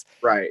sounds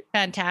right.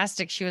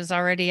 Fantastic. She was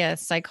already a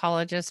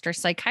psychologist or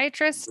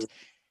psychiatrist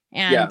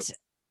and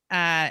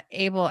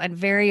able and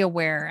very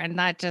aware. And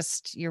that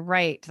just, you're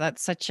right.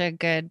 That's such a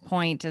good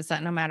point, is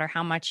that no matter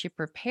how much you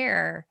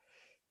prepare,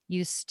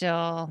 you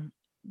still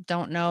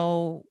don't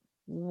know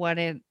what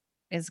it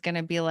is going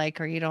to be like,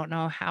 or you don't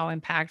know how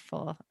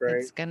impactful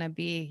it's going to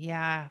be.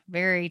 Yeah,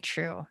 very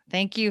true.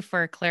 Thank you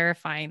for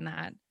clarifying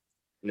that.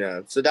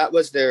 Yeah. So that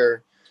was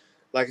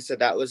like I said,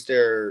 that was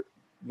their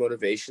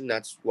motivation.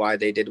 That's why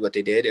they did what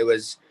they did. It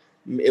was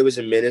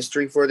a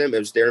ministry for them. It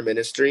was their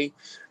ministry,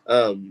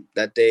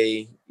 that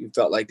they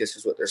felt like this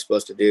is what they're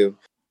supposed to do.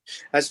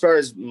 As far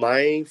as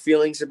my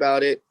feelings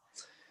about it,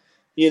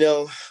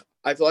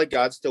 I feel like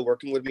God's still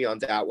working with me on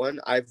that one.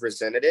 I've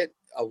resented it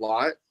a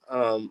lot.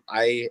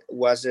 I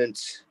wasn't,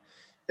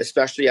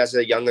 especially as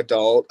a young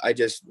adult, I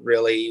just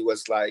really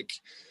was like,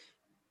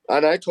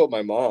 and I told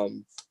my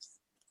mom,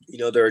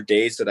 there are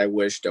days that I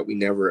wish that we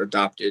never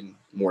adopted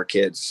more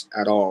kids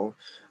at all,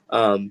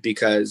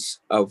 because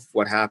of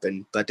what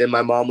happened. But then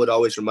my mom would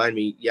always remind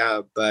me,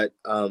 yeah, but,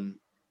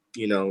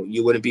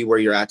 you wouldn't be where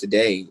you're at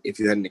today if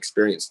you hadn't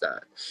experienced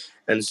that.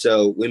 And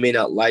so we may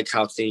not like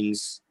how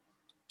things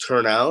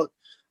turn out,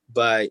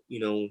 but,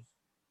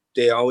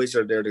 they always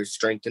are there to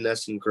strengthen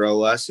us and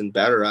grow us and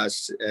better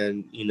us.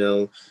 And,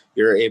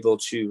 you're able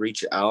to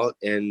reach out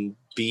and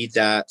be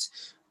that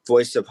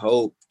voice of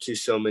hope to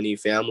so many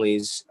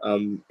families,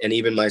 and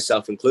even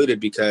myself included,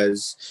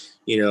 because,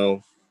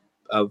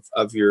 of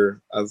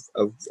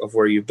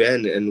where you've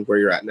been and where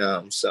you're at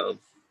now. So,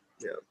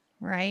 yeah.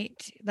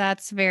 Right.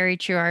 That's very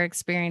true. Our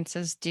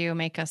experiences do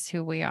make us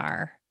who we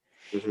are.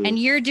 Mm-hmm. And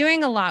you're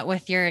doing a lot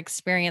with your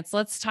experience.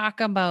 Let's talk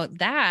about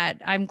that.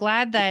 I'm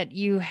glad that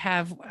you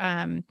have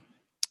and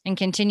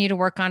continue to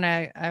work on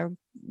a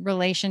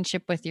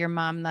relationship with your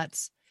mom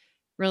that's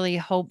really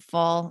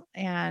hopeful.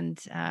 And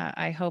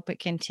I hope it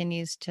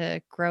continues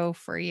to grow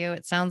for you.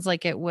 It sounds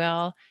like it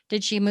will.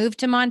 Did she move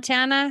to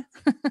Montana?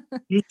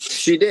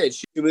 She did.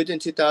 She moved in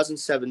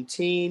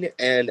 2017,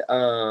 and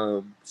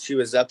she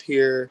was up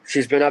here.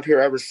 She's been up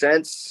here ever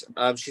since.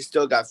 She's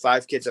still got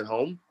 5 kids at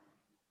home.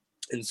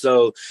 And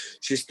so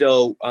she's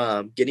still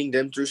getting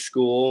them through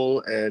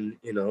school, and,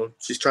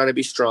 she's trying to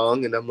be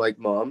strong. And I'm like,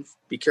 Mom,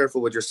 be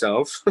careful with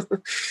yourself.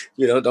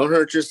 Don't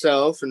hurt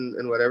yourself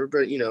and whatever.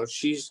 But,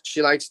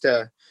 she likes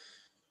to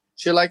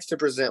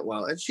present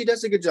well, and she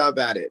does a good job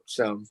at it.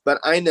 So, but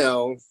I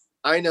know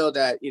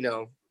that,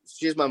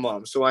 she's my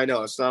mom. So I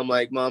know. So I'm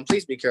like, Mom,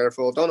 please be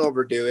careful. Don't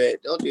overdo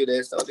it. Don't do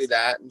this. Don't do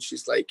that. And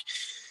she's like,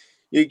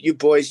 you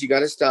boys, you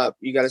got to stop.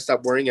 You got to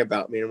stop worrying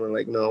about me. And we're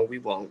like, no, we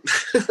won't.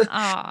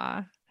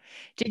 Aw.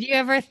 Did you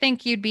ever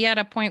think you'd be at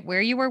a point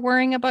where you were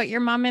worrying about your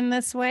mom in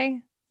this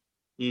way?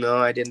 No,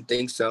 I didn't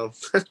think so.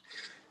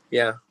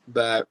 Yeah,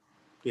 but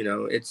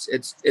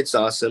it's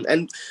awesome.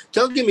 And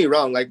don't get me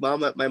wrong, like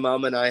my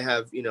mom and I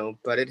have,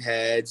 butted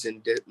heads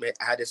and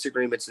had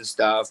disagreements and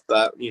stuff,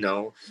 but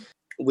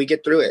we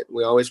get through it.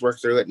 We always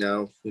work through it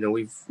now.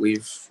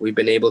 We've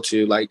been able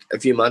to, like a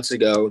few months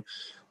ago,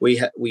 we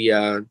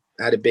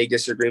had a big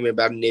disagreement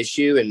about an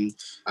issue, and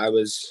I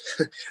was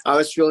I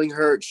was feeling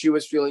hurt, she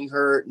was feeling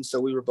hurt, and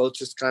so we were both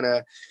just kind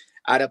of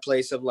at a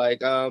place of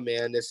like, oh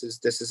man, this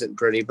isn't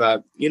pretty.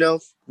 But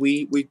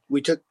we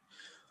took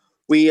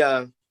we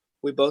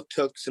both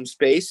took some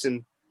space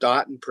and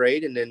thought and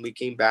prayed, and then we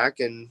came back,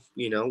 and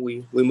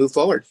we moved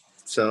forward.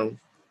 So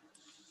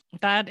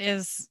that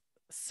is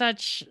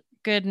such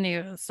good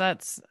news.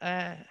 That's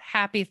a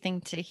happy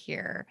thing to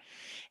hear.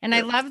 And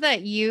I love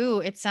that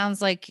it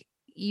sounds like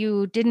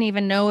you didn't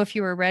even know if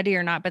you were ready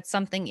or not, but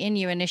something in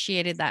you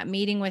initiated that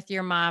meeting with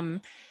your mom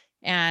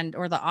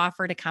or the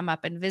offer to come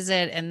up and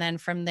visit. And then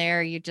from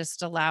there, you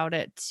just allowed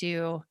it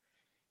to,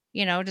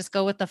 just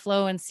go with the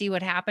flow and see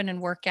what happened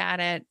and work at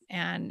it.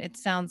 And it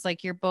sounds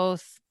like you're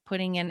both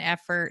putting in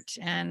effort,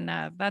 and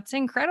that's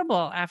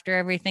incredible after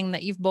everything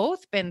that you've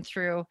both been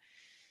through.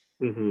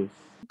 mm-hmm.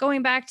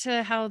 Going back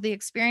to how the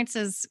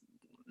experiences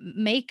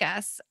make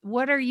us,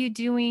 what are you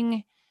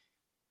doing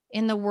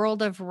in the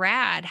world of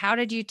RAD? How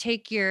did you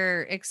take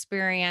your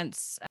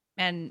experience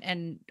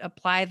and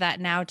apply that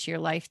now to your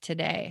life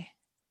today?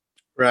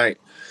 Right.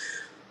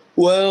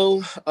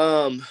 Well,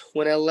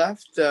 when I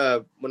left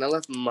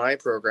my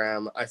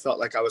program, I felt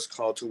like I was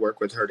called to work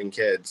with hurting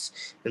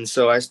kids. And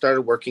so I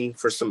started working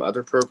for some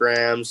other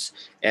programs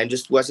and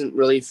just wasn't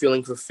really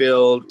feeling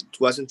fulfilled,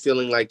 wasn't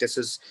feeling like this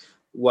is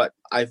what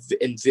I've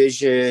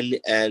envisioned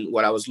and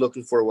what I was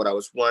looking for, what I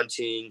was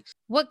wanting.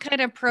 What kind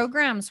of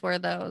programs were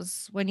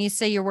those? When you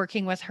say you're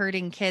working with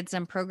hurting kids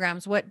and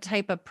programs, what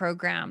type of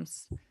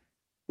programs?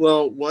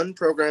 Well, one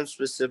program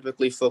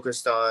specifically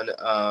focused on,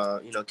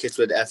 kids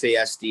with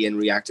FASD and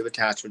reactive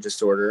attachment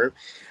disorder.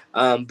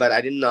 But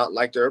I did not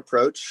like their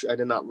approach. I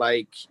did not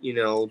like,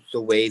 the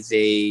way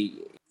they,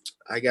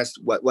 I guess,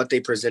 what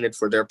they presented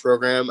for their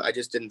program. I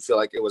just didn't feel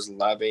like it was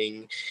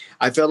loving.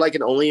 I felt like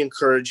it only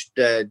encouraged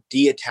the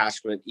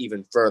detachment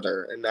even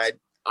further. And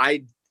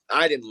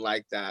I didn't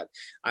like that.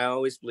 I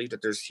always believe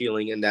that there's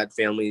healing and that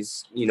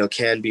families,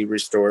 can be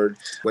restored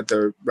with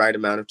the right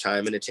amount of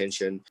time and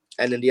attention.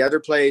 And then the other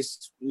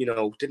place,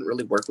 didn't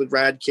really work with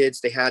RAD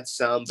kids. They had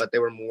some, but they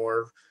were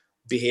more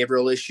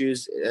behavioral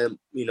issues,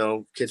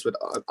 kids with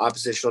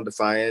oppositional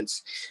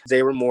defiance.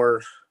 They were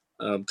more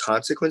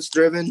consequence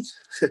driven.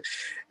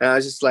 And I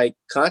was just like,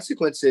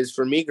 consequences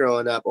for me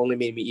growing up only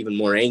made me even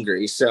more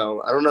angry.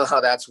 So I don't know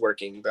how that's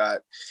working,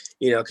 but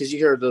because you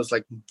hear those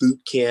like boot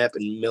camp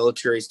and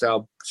military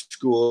style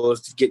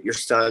schools to get your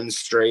son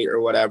straight or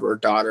whatever, or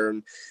daughter.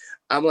 And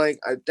I'm like,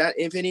 that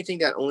if anything,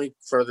 that only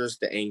furthers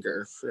the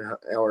anger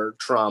or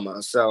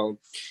trauma. So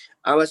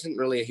I wasn't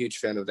really a huge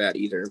fan of that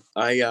either.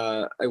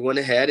 I went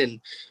ahead and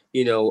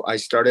I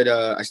started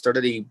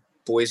a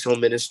boys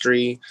home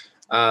ministry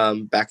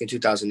back in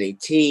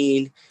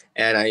 2018,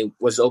 and I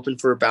was open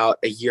for about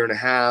a year and a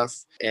half.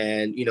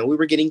 And we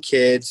were getting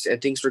kids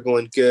and things were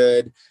going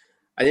good.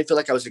 I didn't feel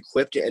like I was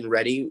equipped and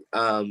ready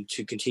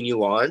to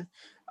continue on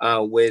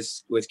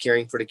with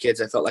caring for the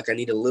kids. I felt like I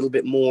needed a little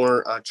bit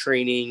more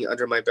training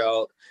under my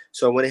belt.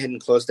 So I went ahead and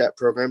closed that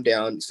program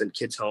down and sent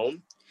kids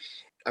home.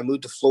 I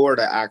moved to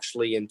Florida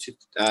actually in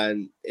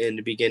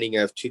the beginning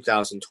of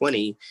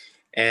 2020,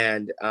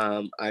 and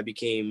I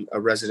became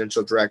a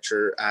residential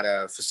director at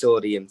a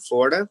facility in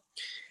Florida.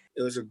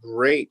 It was a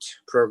great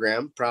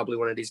program, probably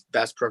one of these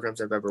best programs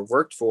I've ever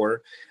worked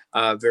for.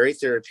 very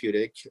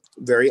therapeutic,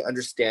 very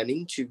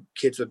understanding to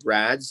kids with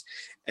RADs,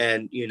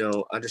 and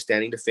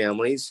understanding to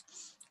families.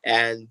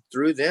 And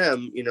through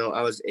them,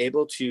 I was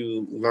able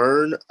to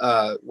learn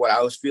what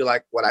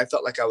I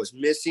felt like I was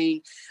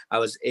missing. I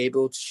was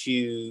able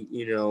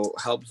to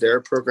help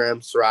their program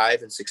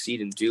thrive and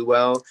succeed and do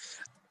well.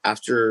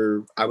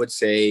 After, I would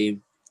say,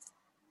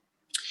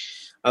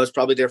 I was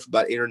probably there for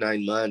about 8 or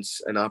 9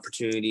 months, an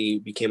opportunity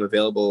became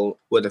available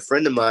with a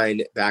friend of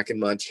mine back in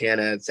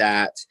Montana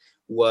that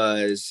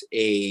was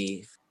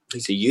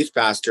he's a youth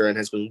pastor and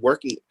has been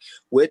working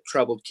with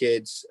troubled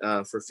kids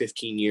for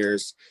 15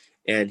 years.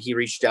 And he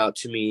reached out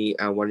to me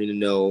wanting to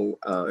know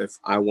if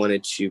I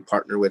wanted to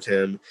partner with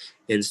him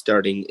in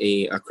starting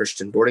a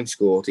Christian boarding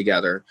school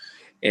together.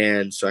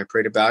 And so I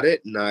prayed about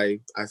it, and I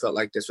felt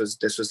like this was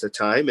the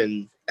time,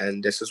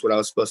 and this is what I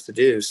was supposed to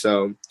do.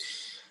 So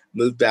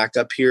moved back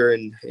up here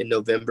in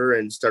November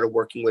and started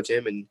working with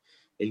him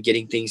and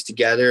getting things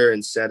together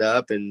and set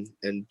up and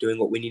doing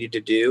what we needed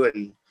to do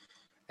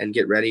and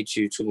get ready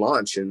to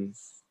launch. And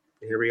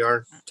here we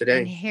are today.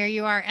 And here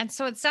you are. And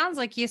so it sounds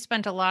like you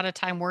spent a lot of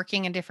time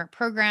working in different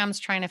programs,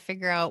 trying to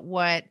figure out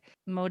what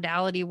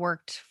modality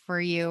worked for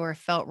you or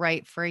felt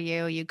right for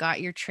you. You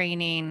got your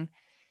training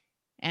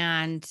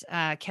and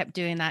kept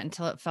doing that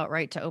until it felt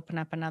right to open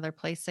up another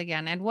place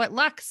again. And what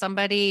luck,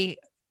 somebody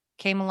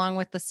came along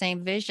with the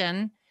same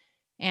vision,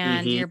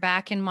 and Mm-hmm. you're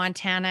back in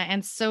Montana.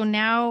 And so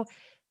now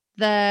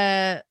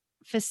the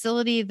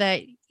facility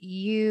that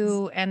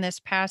you and this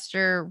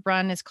pastor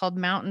run is called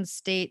Mountain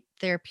State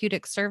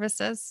Therapeutic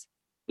Services.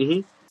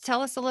 Mm-hmm.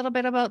 Tell us a little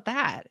bit about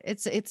that.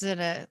 It's in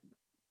a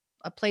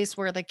place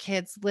where the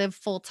kids live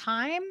full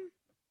time.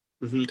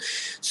 Mm-hmm.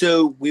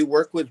 So we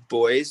work with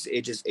boys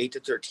ages 8 to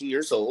 13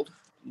 years old.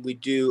 We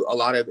do a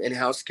lot of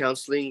in-house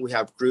counseling. We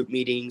have group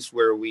meetings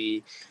where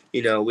we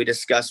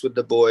discuss with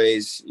the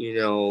boys.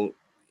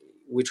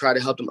 We try to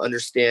help them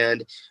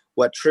understand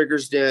what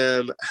triggers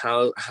them,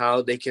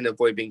 how they can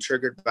avoid being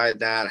triggered by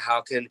that,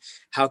 how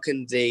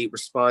can they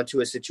respond to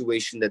a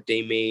situation that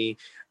they may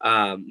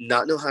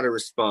not know how to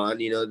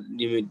respond.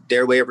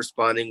 Their way of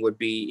responding would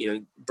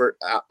be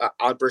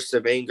outbursts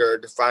of anger,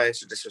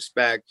 defiance, or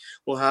disrespect.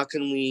 Well, how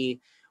can we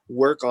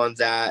work on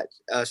that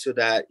so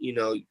that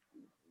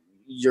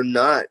you're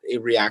not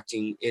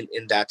reacting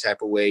in that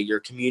type of way? You're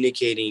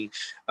communicating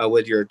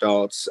with your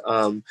adults.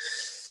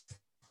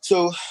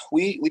 So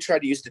we try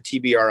to use the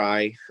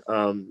TBRI,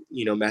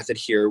 method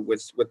here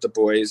with the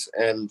boys.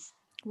 And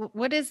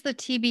What is the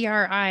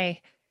TBRI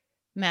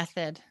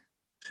method?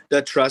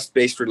 The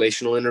trust-based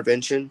relational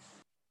intervention.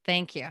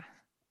 Thank you.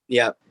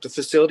 Yeah, the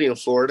facility in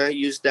Florida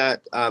used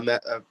that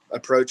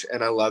approach,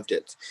 and I loved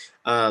it.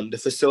 The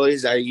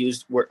facilities I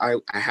used I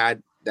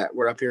had that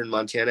were up here in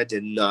Montana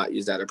did not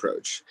use that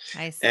approach.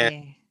 I see.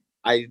 And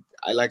I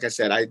like I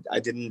said,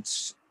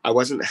 I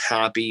wasn't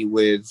happy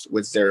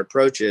with their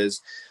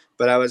approaches,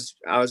 but I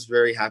was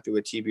very happy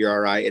with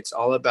TBRI. It's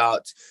all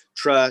about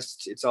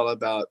trust. It's all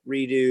about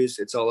redos.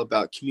 It's all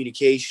about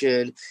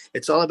communication.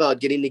 It's all about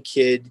getting the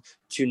kid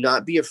to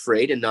not be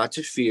afraid and not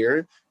to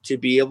fear, to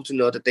be able to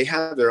know that they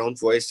have their own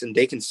voice and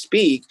they can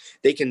speak.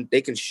 They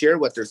can share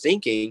what they're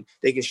thinking.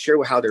 They can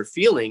share how they're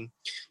feeling,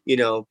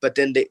 but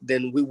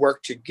then we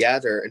work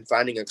together and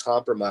finding a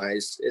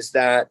compromise. Is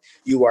that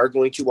you are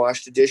going to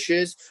wash the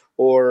dishes,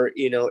 or,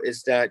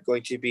 is that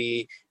going to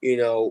be,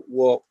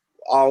 well,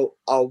 I'll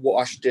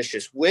wash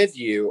dishes with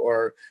you,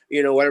 or,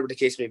 whatever the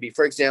case may be.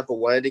 For example,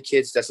 one of the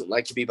kids doesn't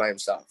like to be by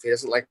himself. He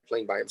doesn't like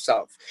playing by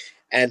himself.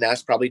 And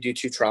that's probably due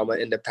to trauma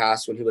in the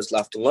past when he was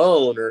left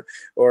alone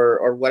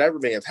or whatever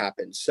may have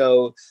happened.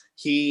 So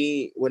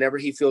whenever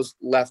he feels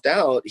left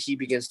out, he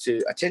begins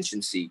to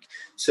attention seek.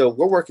 So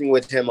we're working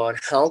with him on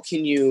how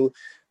can you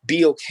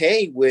be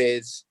okay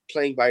with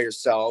playing by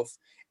yourself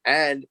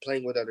and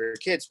playing with other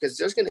kids, because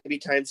there's going to be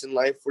times in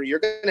life where you're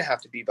going to have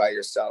to be by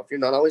yourself. You're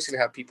not always going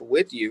to have people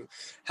with you.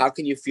 How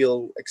can you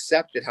feel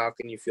accepted? How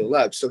can you feel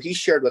loved? So he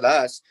shared with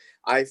us,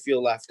 I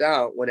feel left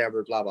out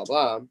whenever blah, blah,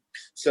 blah.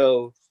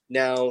 So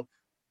now,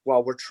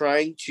 while we're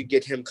trying to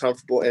get him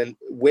comfortable and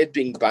with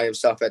being by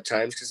himself at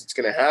times, because it's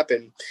going to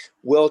happen,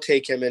 we'll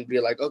take him and be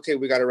like, okay,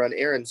 we got to run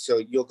errands, so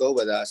you'll go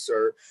with us,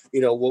 or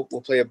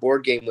we'll play a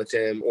board game with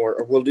him,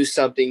 or we'll do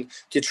something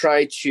to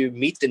try to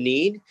meet the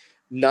need,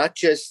 not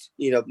just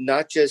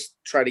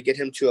try to get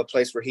him to a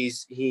place where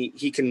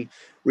he can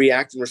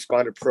react and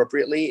respond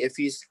appropriately if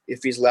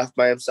he's left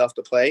by himself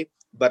to play,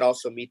 but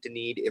also meet the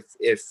need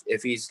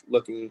if he's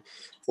looking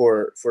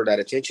for that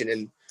attention.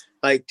 And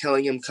like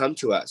telling him, come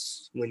to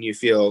us when you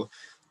feel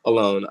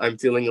alone. I'm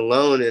feeling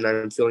alone and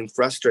I'm feeling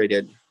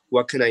frustrated.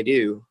 What can I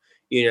do?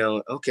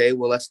 Okay,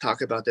 well, let's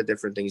talk about the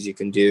different things you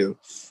can do,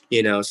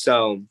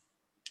 so,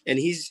 and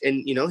he's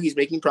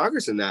making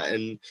progress in that.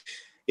 And,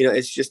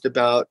 it's just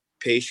about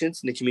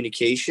patience and the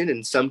communication.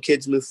 And some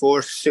kids move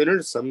forward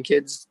sooner. Some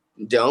kids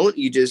don't.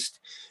 You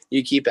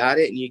keep at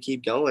it and you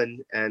keep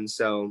going. And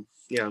so,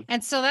 yeah.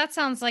 And so that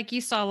sounds like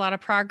you saw a lot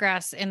of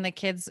progress in the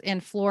kids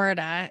in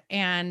Florida,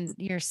 and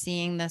you're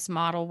seeing this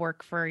model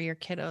work for your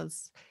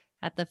kiddos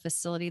at the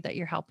facility that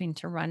you're helping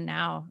to run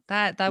now.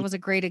 That was a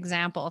great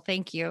example.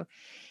 Thank you.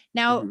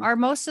 Now, Mhm. are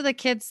most of the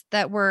kids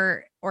that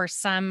were, or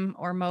some,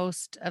 or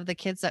most of the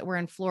kids that were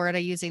in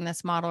Florida using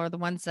this model, or the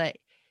ones that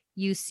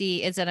you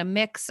see, is it a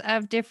mix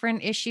of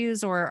different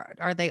issues, or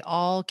are they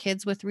all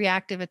kids with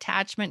reactive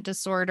attachment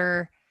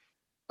disorder?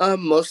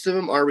 Most of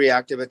them are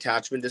reactive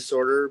attachment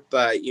disorder,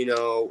 but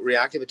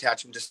reactive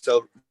attachment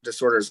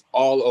disorder is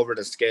all over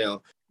the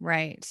scale.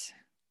 Right.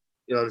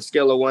 On a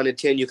scale of 1 to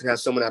 10, you can have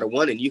someone out of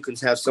 1, and you can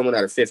have someone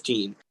out of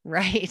 15.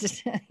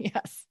 Right.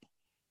 Yes.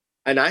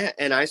 And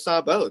I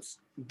saw both.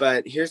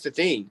 But here's the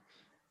thing: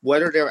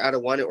 whether they're out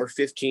of 1 or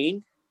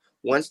 15,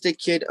 once the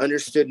kid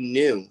understood and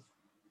knew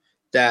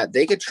that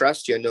they could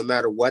trust you no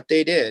matter what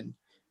they did,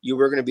 you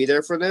were going to be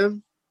there for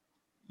them.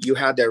 You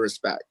had their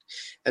respect.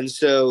 And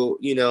so,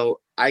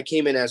 I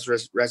came in as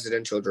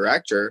residential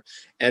director,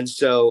 and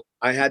so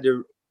I had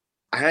to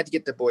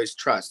get the boys'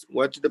 trust.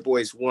 What do the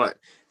boys want?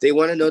 They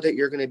want to know that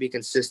you're going to be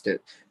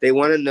consistent. They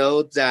want to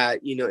know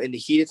that, in the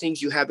heat of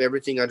things, you have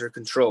everything under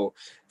control.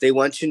 They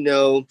want to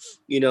know,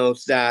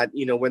 that,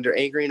 when they're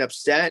angry and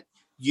upset,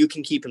 you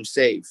can keep them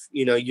safe.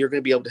 You're going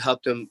to be able to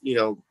help them,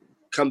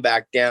 come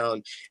back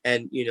down,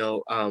 and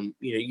you're going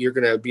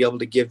to be able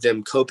to give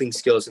them coping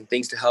skills and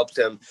things to help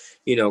them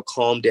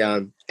calm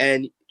down.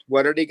 And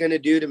what are they going to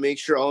do to make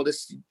sure all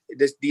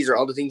these are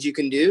all the things you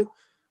can do?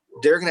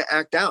 They're going to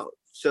act out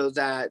so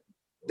that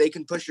they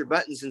can push your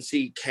buttons and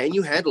see, can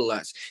you handle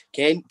us?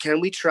 Can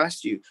we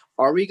trust you?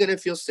 Are we going to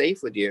feel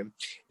safe with you?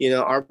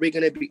 Are we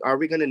going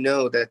to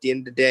know that at the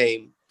end of the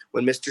day,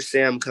 when Mr.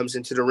 Sam comes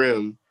into the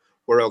room,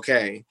 we're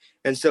okay?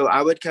 And so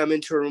I would come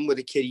into a room with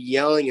a kid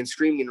yelling and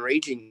screaming and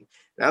raging,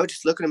 and I would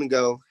just look at him and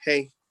go,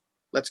 hey,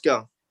 let's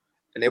go.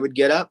 And they would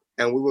get up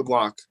and we would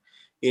walk.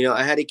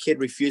 I had a kid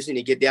refusing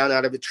to get down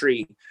out of a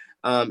tree.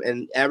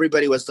 And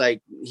everybody was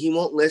like, he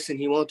won't listen.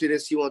 He won't do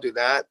this. He won't do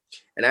that.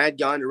 And I had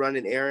gone to run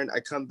an errand.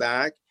 I come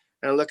back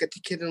and I look at the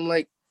kid and I'm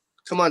like,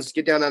 come on, let's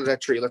get down out of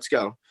that tree. Let's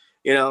go.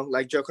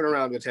 Like joking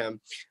around with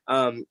him.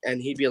 And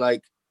he'd be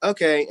like,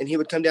 okay. And he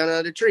would come down out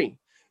of the tree.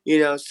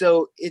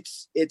 So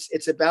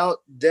it's about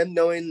them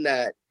knowing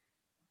that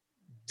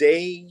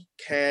they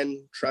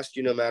can trust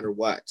you no matter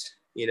what.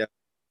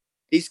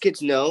 These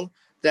kids know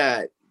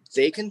that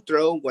they can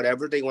throw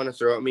whatever they want to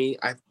throw at me.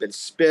 I've been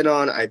spit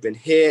on, I've been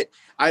hit,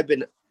 I've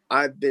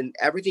been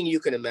everything you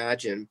can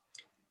imagine,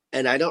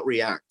 and I don't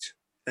react.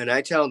 And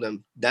I tell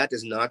them that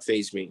does not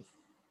faze me.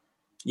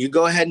 You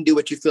go ahead and do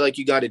what you feel like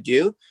you got to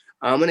do.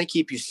 I'm going to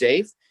keep you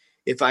safe.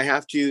 If I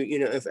have to,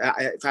 if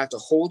I have to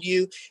hold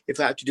you, if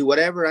I have to do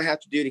whatever I have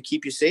to do to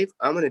keep you safe,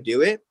 I'm going to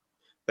do it.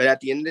 But at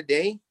the end of the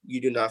day,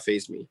 you do not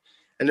faze me.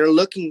 And they're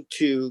looking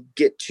to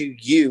get to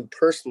you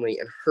personally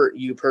and hurt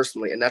you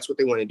personally. And that's what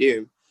they want to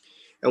do.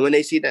 And when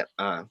they see that,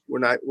 we're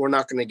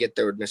not going to get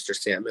there with Mr.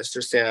 Sam.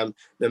 Mr. Sam,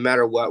 no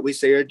matter what we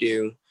say or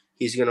do,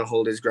 he's going to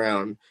hold his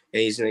ground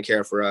and he's going to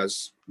care for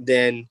us.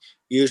 Then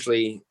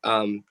usually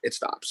it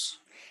stops.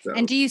 And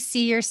So. do you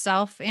see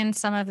yourself in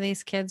some of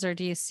these kids, or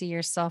do you see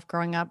yourself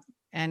growing up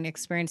and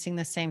experiencing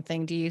the same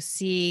thing? Do you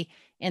see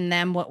in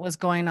them what was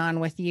going on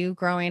with you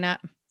growing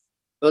up?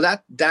 Well,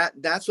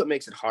 that's what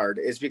makes it hard,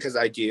 is because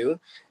I do,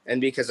 and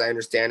because I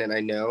understand and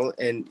I know.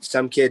 And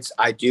some kids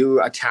I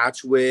do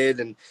attach with,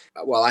 and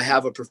while I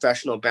have a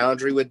professional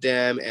boundary with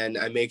them, and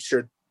I make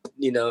sure,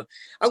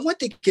 I want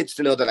the kids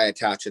to know that I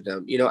attach to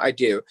them. I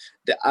do.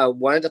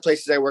 One of the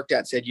places I worked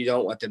at said you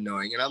don't want them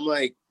knowing, and I'm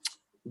like,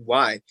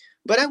 why?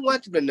 But I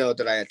want them to know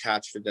that I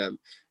attach to them,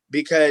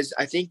 because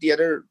I think the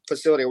other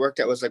facility I worked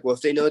at was like, well,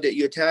 if they know that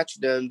you attach to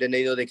them, then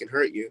they know they can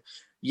hurt you.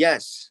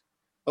 Yes.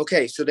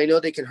 Okay, so they know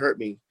they can hurt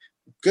me.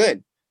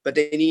 Good. But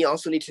they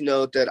also need to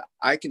know that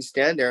I can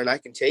stand there and I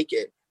can take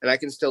it and I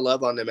can still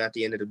love on them at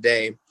the end of the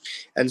day.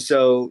 And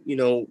so,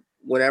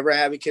 whenever I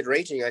have a kid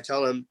raging, I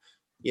tell them,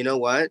 you know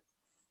what?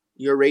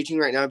 You're raging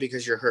right now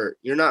because you're hurt.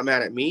 You're not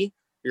mad at me.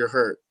 You're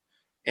hurt.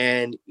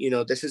 And,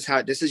 this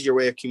is your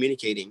way of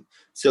communicating.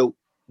 So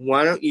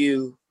why don't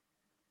you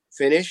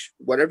finish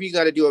whatever you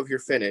got to do if you're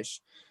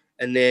finished,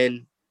 and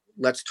then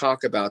let's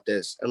talk about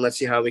this and let's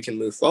see how we can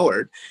move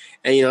forward.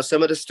 And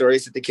some of the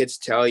stories that the kids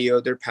tell you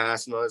of their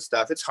past and all that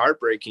stuff, it's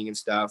heartbreaking and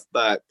stuff,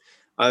 but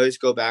I always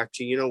go back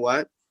to,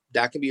 what,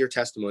 that can be your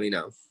testimony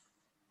now.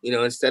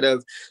 Instead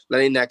of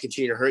letting that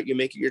continue to hurt you,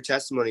 make it your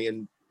testimony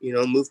and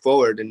move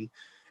forward.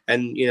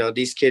 And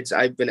these kids,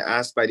 I've been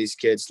asked by these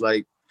kids,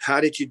 like, how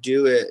did you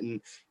do it?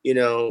 And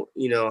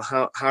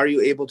how are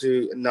you able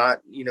to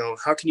not,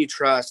 how can you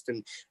trust,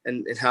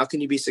 and how can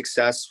you be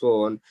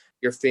successful, and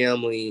your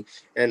family,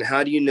 and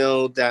how do you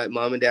know that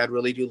mom and dad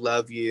really do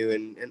love you,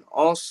 and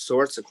all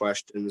sorts of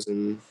questions.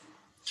 And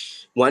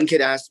one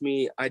kid asked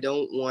me, I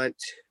don't want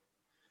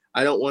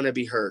to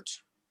be hurt.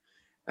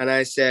 And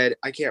I said,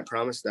 I can't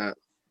promise that.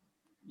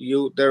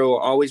 There will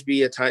always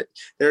be a time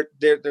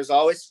there's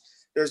always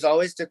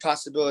the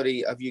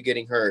possibility of you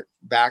getting hurt,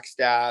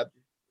 backstabbed.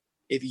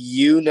 If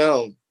you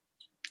know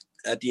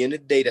at the end of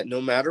the day that no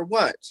matter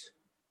what,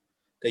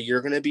 that you're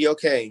going to be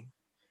okay,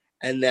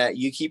 and that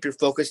you keep your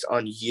focus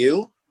on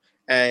you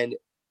and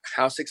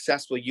how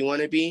successful you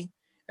want to be,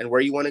 and where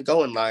you want to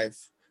go in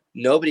life.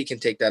 Nobody can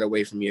take that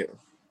away from you.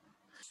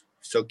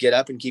 So get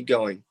up and keep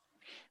going.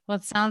 Well,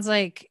 it sounds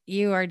like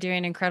you are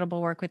doing incredible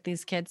work with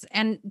these kids.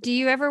 And do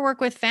you ever work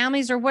with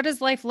families, or what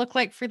does life look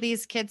like for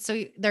these kids?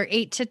 So they're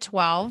 8 to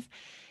 12.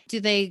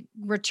 Do they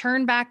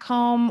return back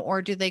home,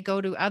 or do they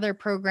go to other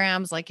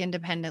programs like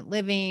independent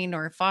living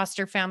or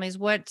foster families?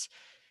 What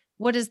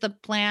is the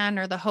plan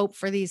or the hope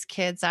for these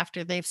kids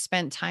after they've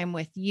spent time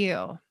with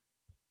you?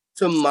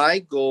 So my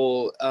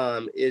goal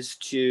is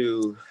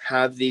to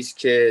have these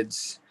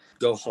kids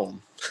go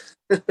home.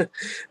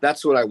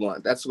 That's what I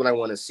want. That's what I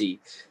want to see.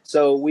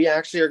 So we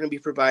actually are going to be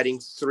providing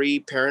 3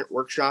 parent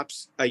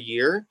workshops a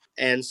year.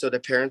 And so the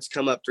parents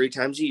come up 3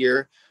 times a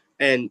year.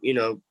 And,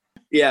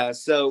 yeah,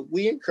 so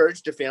we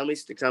encourage the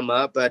families to come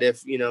up, but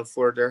if,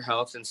 for their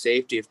health and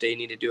safety, if they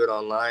need to do it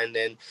online,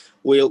 then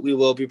we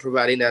will be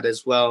providing that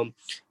as well.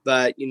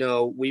 But,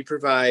 we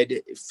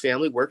provide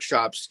family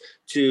workshops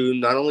to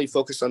not only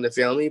focus on the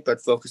family,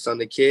 but focus on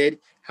the kid.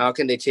 How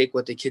can they take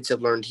what the kids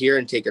have learned here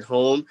and take it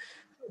home?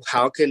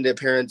 How can the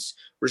parents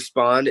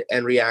respond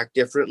and react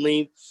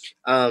differently?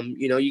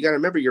 You got to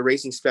remember, you're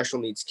raising special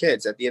needs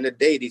kids. At the end of the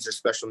day, these are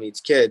special needs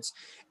kids.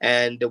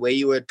 And the way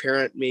you would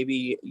parent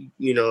maybe,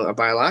 a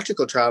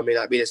biological child may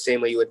not be the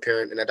same way you would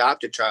parent an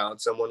adopted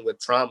child, someone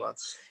with trauma.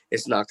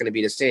 It's not going to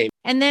be the same.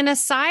 And then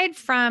aside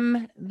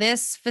from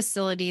this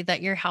facility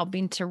that you're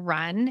helping to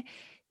run,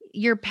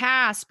 your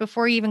past,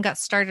 before you even got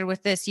started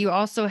with this, you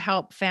also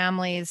help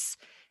families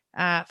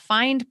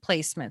find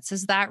placements.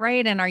 Is that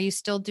right? And are you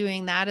still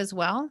doing that as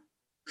well?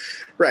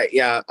 Right.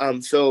 Yeah.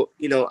 So,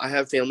 I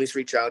have families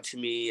reach out to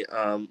me,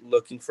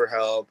 looking for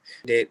help.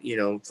 They,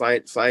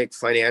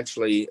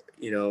 financially,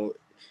 a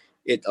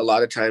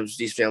lot of times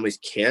these families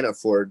can't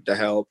afford the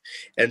help.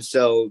 And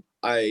so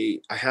I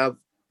have,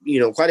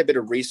 quite a bit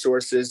of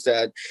resources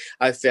that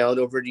I've found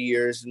over the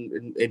years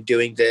in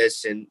doing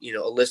this, and,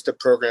 a list of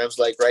programs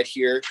like right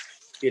here.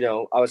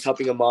 I was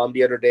helping a mom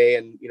the other day,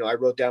 and, I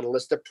wrote down a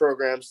list of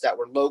programs that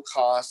were low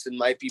cost and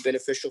might be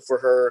beneficial for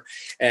her.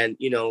 And,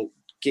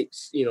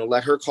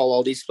 let her call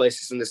all these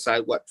places and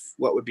decide what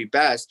would be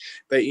best.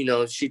 But,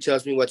 she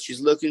tells me what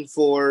she's looking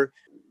for,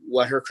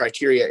 what her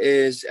criteria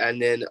is, and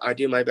then I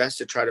do my best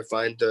to try to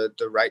find the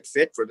right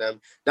fit for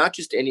them. Not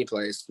just any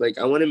place. Like,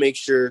 I want to make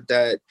sure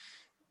that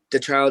the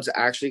child's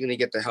actually going to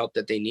get the help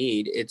that they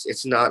need.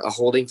 It's not a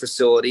holding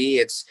facility.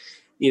 It's,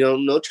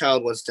 no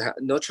child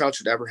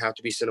should ever have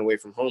to be sent away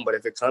from home. But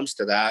if it comes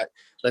to that,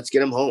 let's get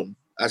them home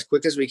as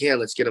quick as we can.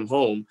 Let's get them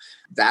home.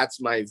 That's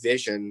my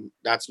vision.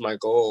 That's my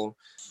goal.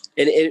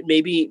 And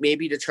maybe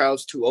the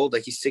child's too old,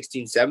 like he's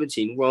 16,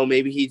 17. Well,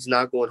 maybe he's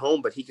not going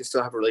home, but he can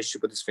still have a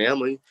relationship with his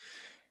family.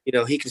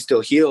 He can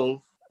still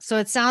heal. So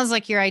it sounds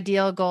like your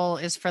ideal goal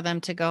is for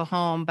them to go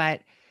home,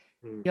 but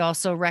you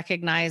also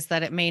recognize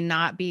that it may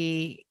not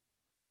be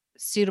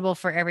suitable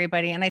for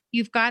everybody. And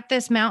you've got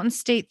this Mountain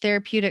State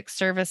Therapeutic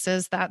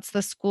Services. That's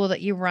the school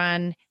that you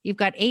run. You've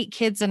got 8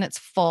 kids and it's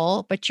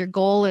full, but your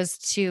goal is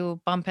to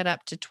bump it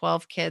up to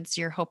 12 kids.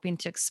 You're hoping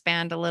to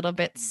expand a little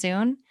bit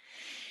soon.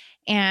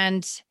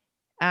 And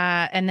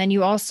then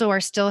you also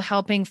are still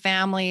helping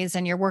families,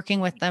 and you're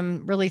working with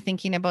them, really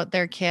thinking about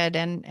their kid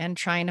and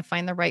trying to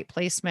find the right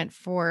placement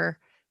for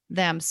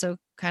them. So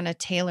kind of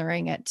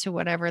tailoring it to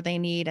whatever they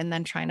need, and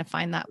then trying to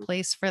find that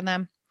place for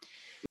them.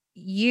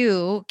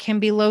 You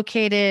can be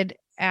located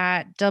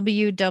at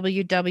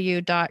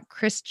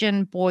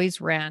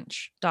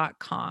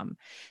www.christianboysranch.com.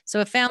 So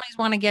if families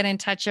want to get in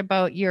touch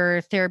about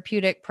your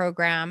therapeutic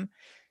program,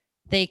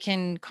 they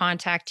can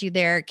contact you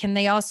there. Can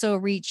they also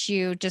reach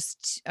you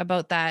just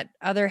about that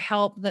other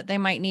help that they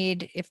might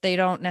need if they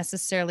don't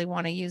necessarily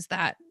want to use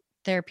that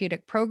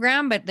therapeutic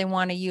program, but they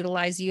want to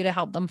utilize you to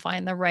help them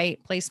find the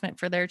right placement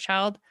for their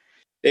child?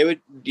 They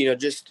would,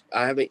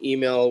 I have an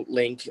email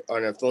link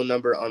on a phone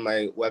number on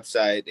my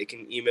website. They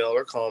can email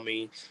or call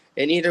me.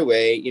 And either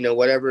way,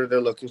 whatever they're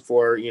looking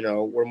for,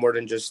 we're more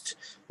than just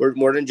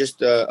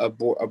a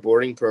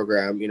boarding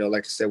program.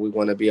 Like I said, we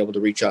want to be able to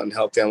reach out and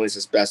help families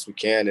as best we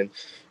can. And,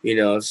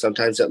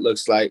 sometimes that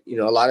looks like, a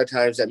lot of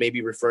times that may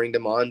be referring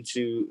them on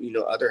to,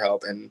 other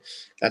help. And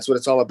that's what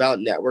it's all about,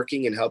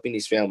 networking and helping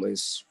these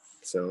families.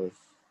 So.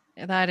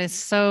 That is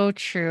so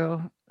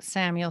true,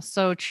 Samuel.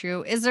 So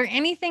true. Is there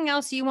anything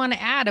else you want to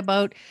add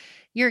about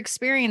your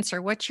experience or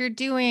what you're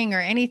doing, or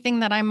anything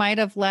that I might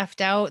have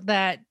left out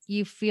that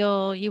you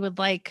feel you would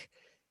like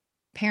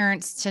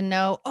parents to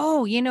know?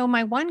 Oh,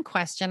 my one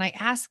question, I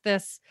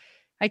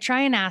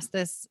try and ask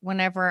this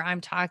whenever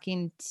I'm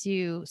talking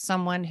to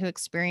someone who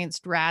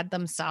experienced RAD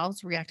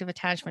themselves, reactive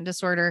attachment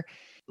disorder.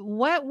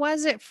 What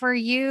was it for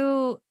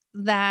you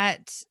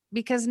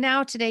because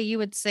now today you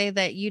would say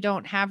that you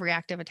don't have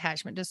reactive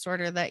attachment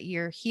disorder, that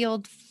you're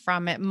healed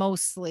from it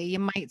mostly. You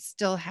might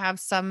still have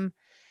some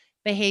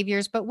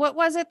behaviors, but what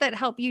was it that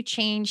helped you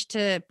change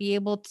to be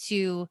able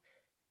to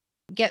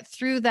get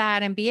through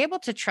that and be able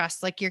to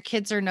trust? Like, your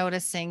kids are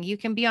noticing you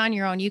can be on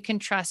your own, you can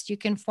trust, you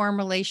can form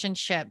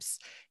relationships,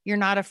 you're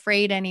not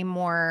afraid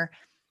anymore.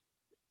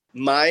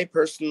 My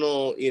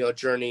personal,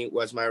 journey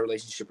was my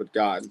relationship with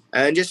God,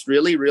 and just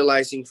really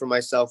realizing for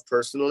myself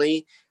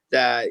personally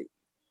that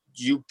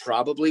you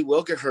probably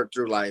will get hurt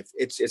through life.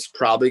 It's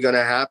probably going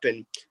to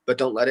happen, but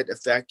don't let it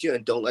affect you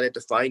and don't let it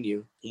define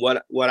you.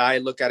 What I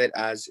look at it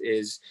as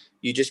is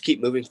you just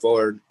keep moving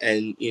forward,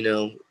 and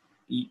you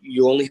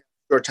only have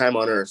a short time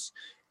on earth,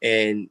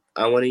 and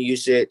I want to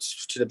use it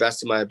to the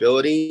best of my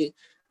ability.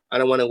 I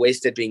don't want to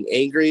waste it being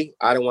angry.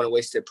 I don't want to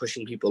waste it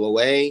pushing people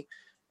away.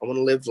 I want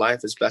to live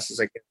life as best as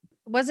I can.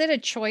 Was it a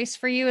choice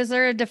for you? Is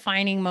there a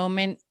defining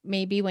moment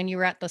maybe when you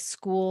were at the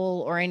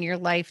school or in your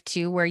life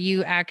too, where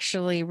you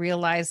actually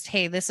realized,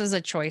 hey, this is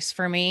a choice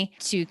for me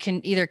to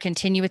either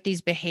continue with these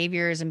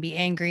behaviors and be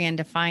angry and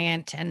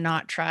defiant and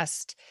not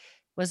trust?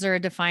 Was there a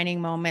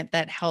defining moment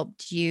that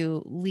helped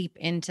you leap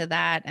into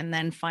that and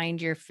then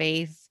find your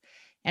faith?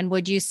 And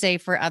would you say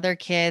for other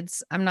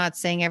kids, I'm not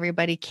saying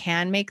everybody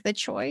can make the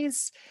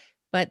choice,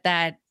 but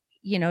that,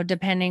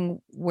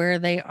 depending where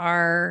they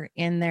are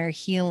in their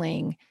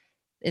healing,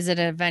 is it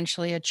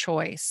eventually a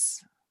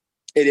choice?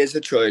 It is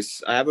a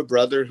choice. I have a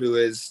brother who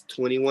is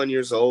 21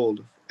 years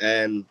old,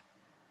 and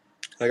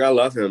I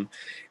love him.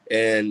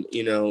 And,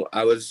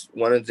 I was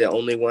one of the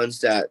only ones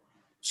that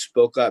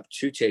spoke up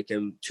to take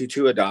him,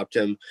 to adopt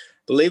him.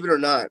 Believe it or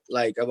not,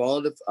 like of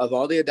all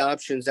the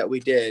adoptions that we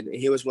did,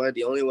 he was one of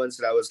the only ones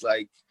that I was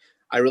like,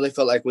 I really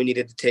felt like we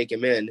needed to take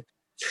him in.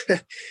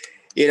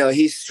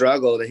 He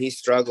struggled and he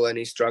struggled and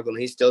he struggled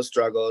and he still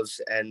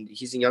struggles, and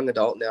he's a young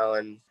adult now,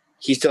 and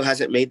he still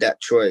hasn't made that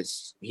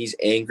choice. He's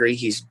angry,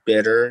 he's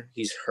bitter,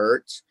 he's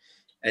hurt,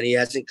 and he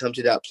hasn't come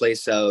to that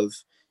place of,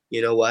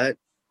 you know what?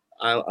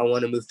 I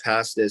want to move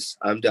past this.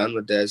 I'm done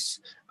with this.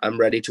 I'm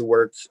ready to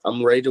work.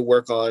 I'm ready to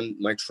work on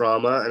my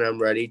trauma, and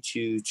I'm ready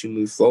to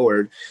move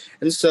forward.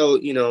 And so,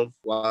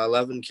 while I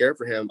love and care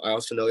for him, I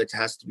also know it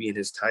has to be in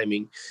his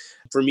timing.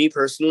 For me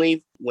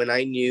personally, when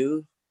I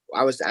knew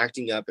I was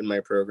acting up in my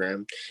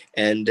program,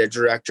 and the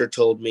director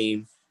told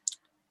me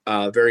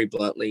very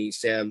bluntly,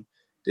 Sam,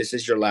 this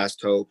is your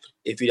last hope.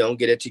 If you don't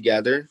get it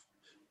together,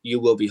 you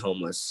will be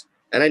homeless.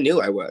 And I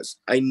knew I was.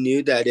 I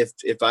knew that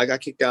if I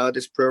got kicked out of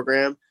this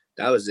program,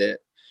 that was it.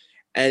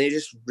 And it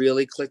just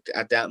really clicked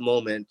at that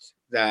moment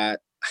that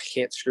I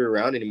can't screw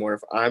around anymore.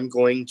 If I'm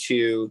going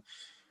to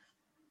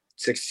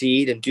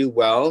succeed and do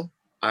well,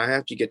 I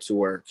have to get to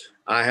work.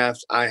 I have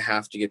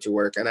to get to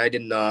work. And I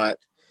did not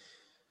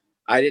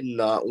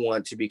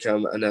want to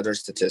become another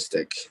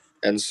statistic.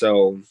 And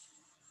so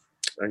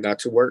I got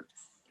to work.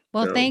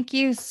 Well, thank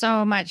you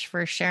so much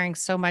for sharing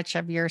so much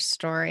of your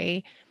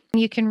story.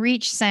 You can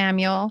reach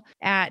Samuel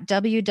at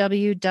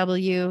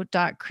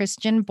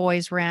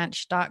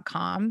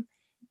www.christianboysranch.com.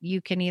 You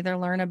can either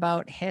learn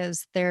about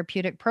his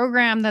therapeutic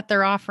program that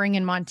they're offering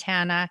in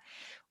Montana,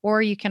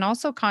 or you can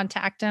also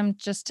contact him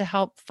just to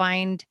help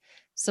find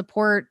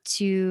support,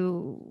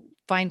 to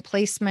find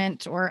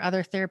placement or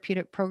other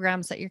therapeutic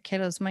programs that your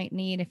kiddos might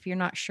need if you're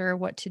not sure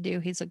what to do.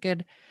 He's a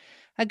good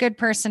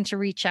person to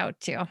reach out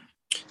to.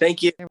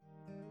 Thank you.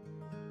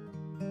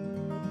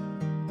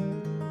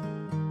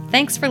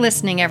 Thanks for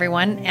listening,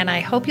 everyone, and I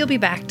hope you'll be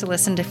back to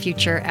listen to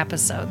future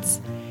episodes.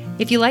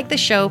 If you like the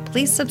show,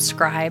 please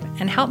subscribe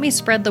and help me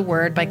spread the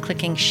word by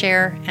clicking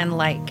share and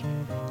like.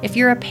 If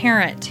you're a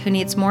parent who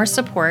needs more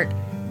support,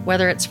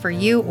 whether it's for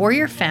you or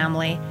your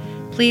family,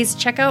 please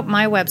check out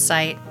my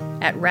website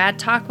at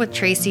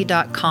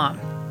radtalkwithtracy.com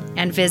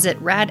and visit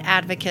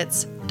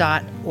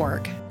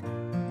radadvocates.org.